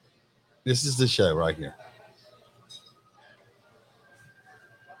 This is the show right here.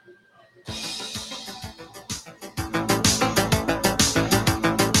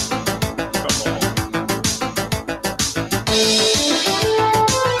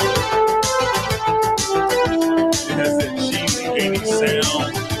 It has that cheesy 80s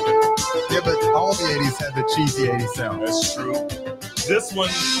sound. Yeah, but all the 80s had the cheesy 80s sound. That's true. This one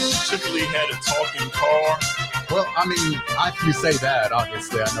particularly had a talking car. Well, I mean, after you say that,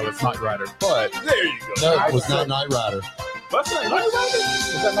 obviously, I know it's Knight Rider, but There you go. No, it was not Knight Rider. That's not Knight Rider?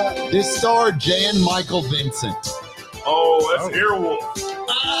 Is that not? This starred Jan Michael Vincent. Oh, that's Airwolf.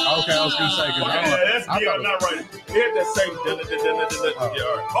 okay, I was gonna say because Yeah, that's Knight Rider. They had that same. Yeah,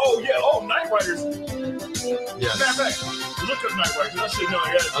 all right. Oh yeah. Oh, Knight Riders. Yes. Matter of fact, look up Knight Riders. I should know.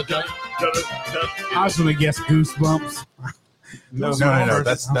 Yeah. I was gonna guess Goosebumps. no,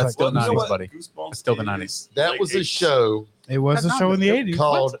 that's still 90s, buddy. It's still the 90s. That was a show It was a show in the 80s.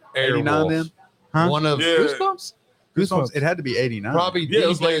 called 89 Airwolf. then? Huh? One of Goosebumps? Goosebumps. It had to be 89. probably Yeah, it the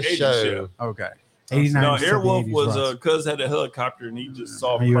was like best 80s, show. Okay. 89. No, is still the Airwolf 80s, was Ross. cuz had a helicopter and he just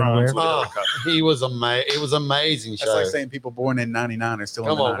solved Are you crimes aware? with a Oh, helicopter. he was amazing. It was an amazing That's show. like saying people born in 99 are still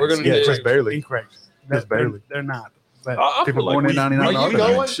Come in the on, 90s. we're gonna yeah, do- just barely. Incorrect. Just barely. They're not. But I People feel like born in 99 Are are you the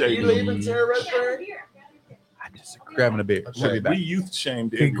going? 90s. You leaving, Sarah Redfern? Grabbing a beer. She'll be Okay, back. we youth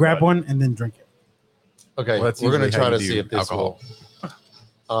shamed okay, grab one and then drink it. Okay, Well, that's we're gonna usually how try to you see do if this alcohol.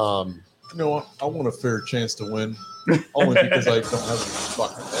 will. You know what? I want a fair chance to win, only because I don't have any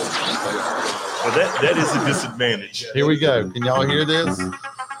fucking head. Well, that is a disadvantage. Here we go. Can y'all hear this?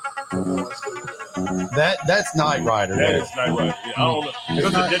 That's Knight Rider. That there. is Knight Rider. Yeah, I don't know.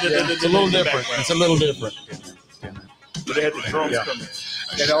 It's a little different. It's a little different. But they had the drums Yeah. coming.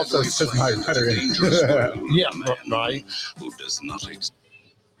 It also says Knight Rider in it. Yeah, right.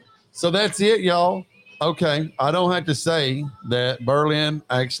 So that's it, y'all. Okay, I don't have to say that Berlin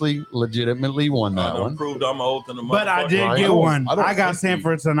actually legitimately won I that done one. proved I'm old than a But I motherfucker. did right? get one. I don't I got think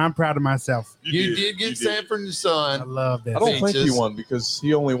Sanford, and I'm proud of myself. You did get Sanford and I Son, love that. I don't think he Peaches. won because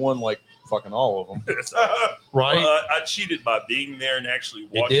he only won like fucking all of them. right? I cheated by being there and actually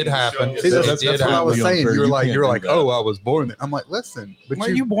watching did the happen. show. See, It that's did what I was happen. saying. Unfair. You were You like, can't you're do like, that. oh, I was born there. I'm like, listen, but Were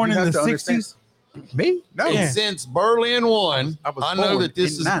you born in have the to understand- 60s? Me? No. And Yeah. since Berlin won, I was I know born that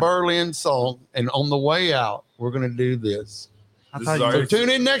this in is 90. Berlin's song, and on the way out, we're gonna do this. I This thought is you our- So were. tune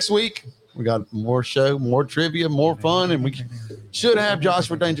in next week. We got more show, more trivia, more fun, and we should have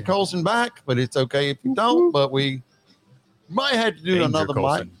Joshua Danger Colson back, but it's okay if you don't. But we might have to do Danger another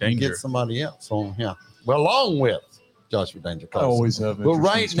Coulson, mic and get danger. somebody else on here. Well, along with Joshua Danger I Colson. always have Well, interesting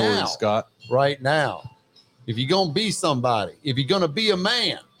right stories, now- Scott. Right now, if you're gonna be somebody, if you're gonna be a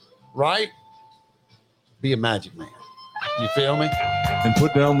man, right? Be a magic man. You feel me? And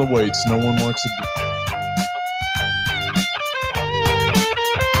put down the weights. No one wants to do.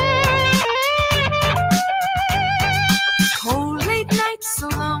 Cold late nights so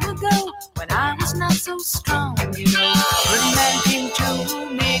long ago when I was not so strong, you know. Good man came to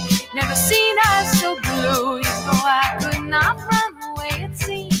me, never seen eyes so blue. You know I could not run away, it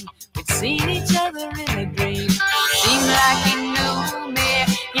seemed. We'd seen each other in a dream. Seemed like he knew me,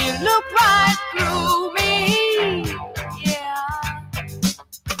 he looked right through me. Yeah.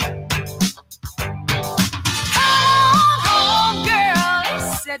 Oh, girl,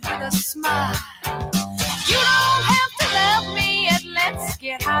 he said with a smile. You don't have to love me yet, let's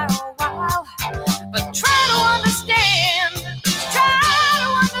get high.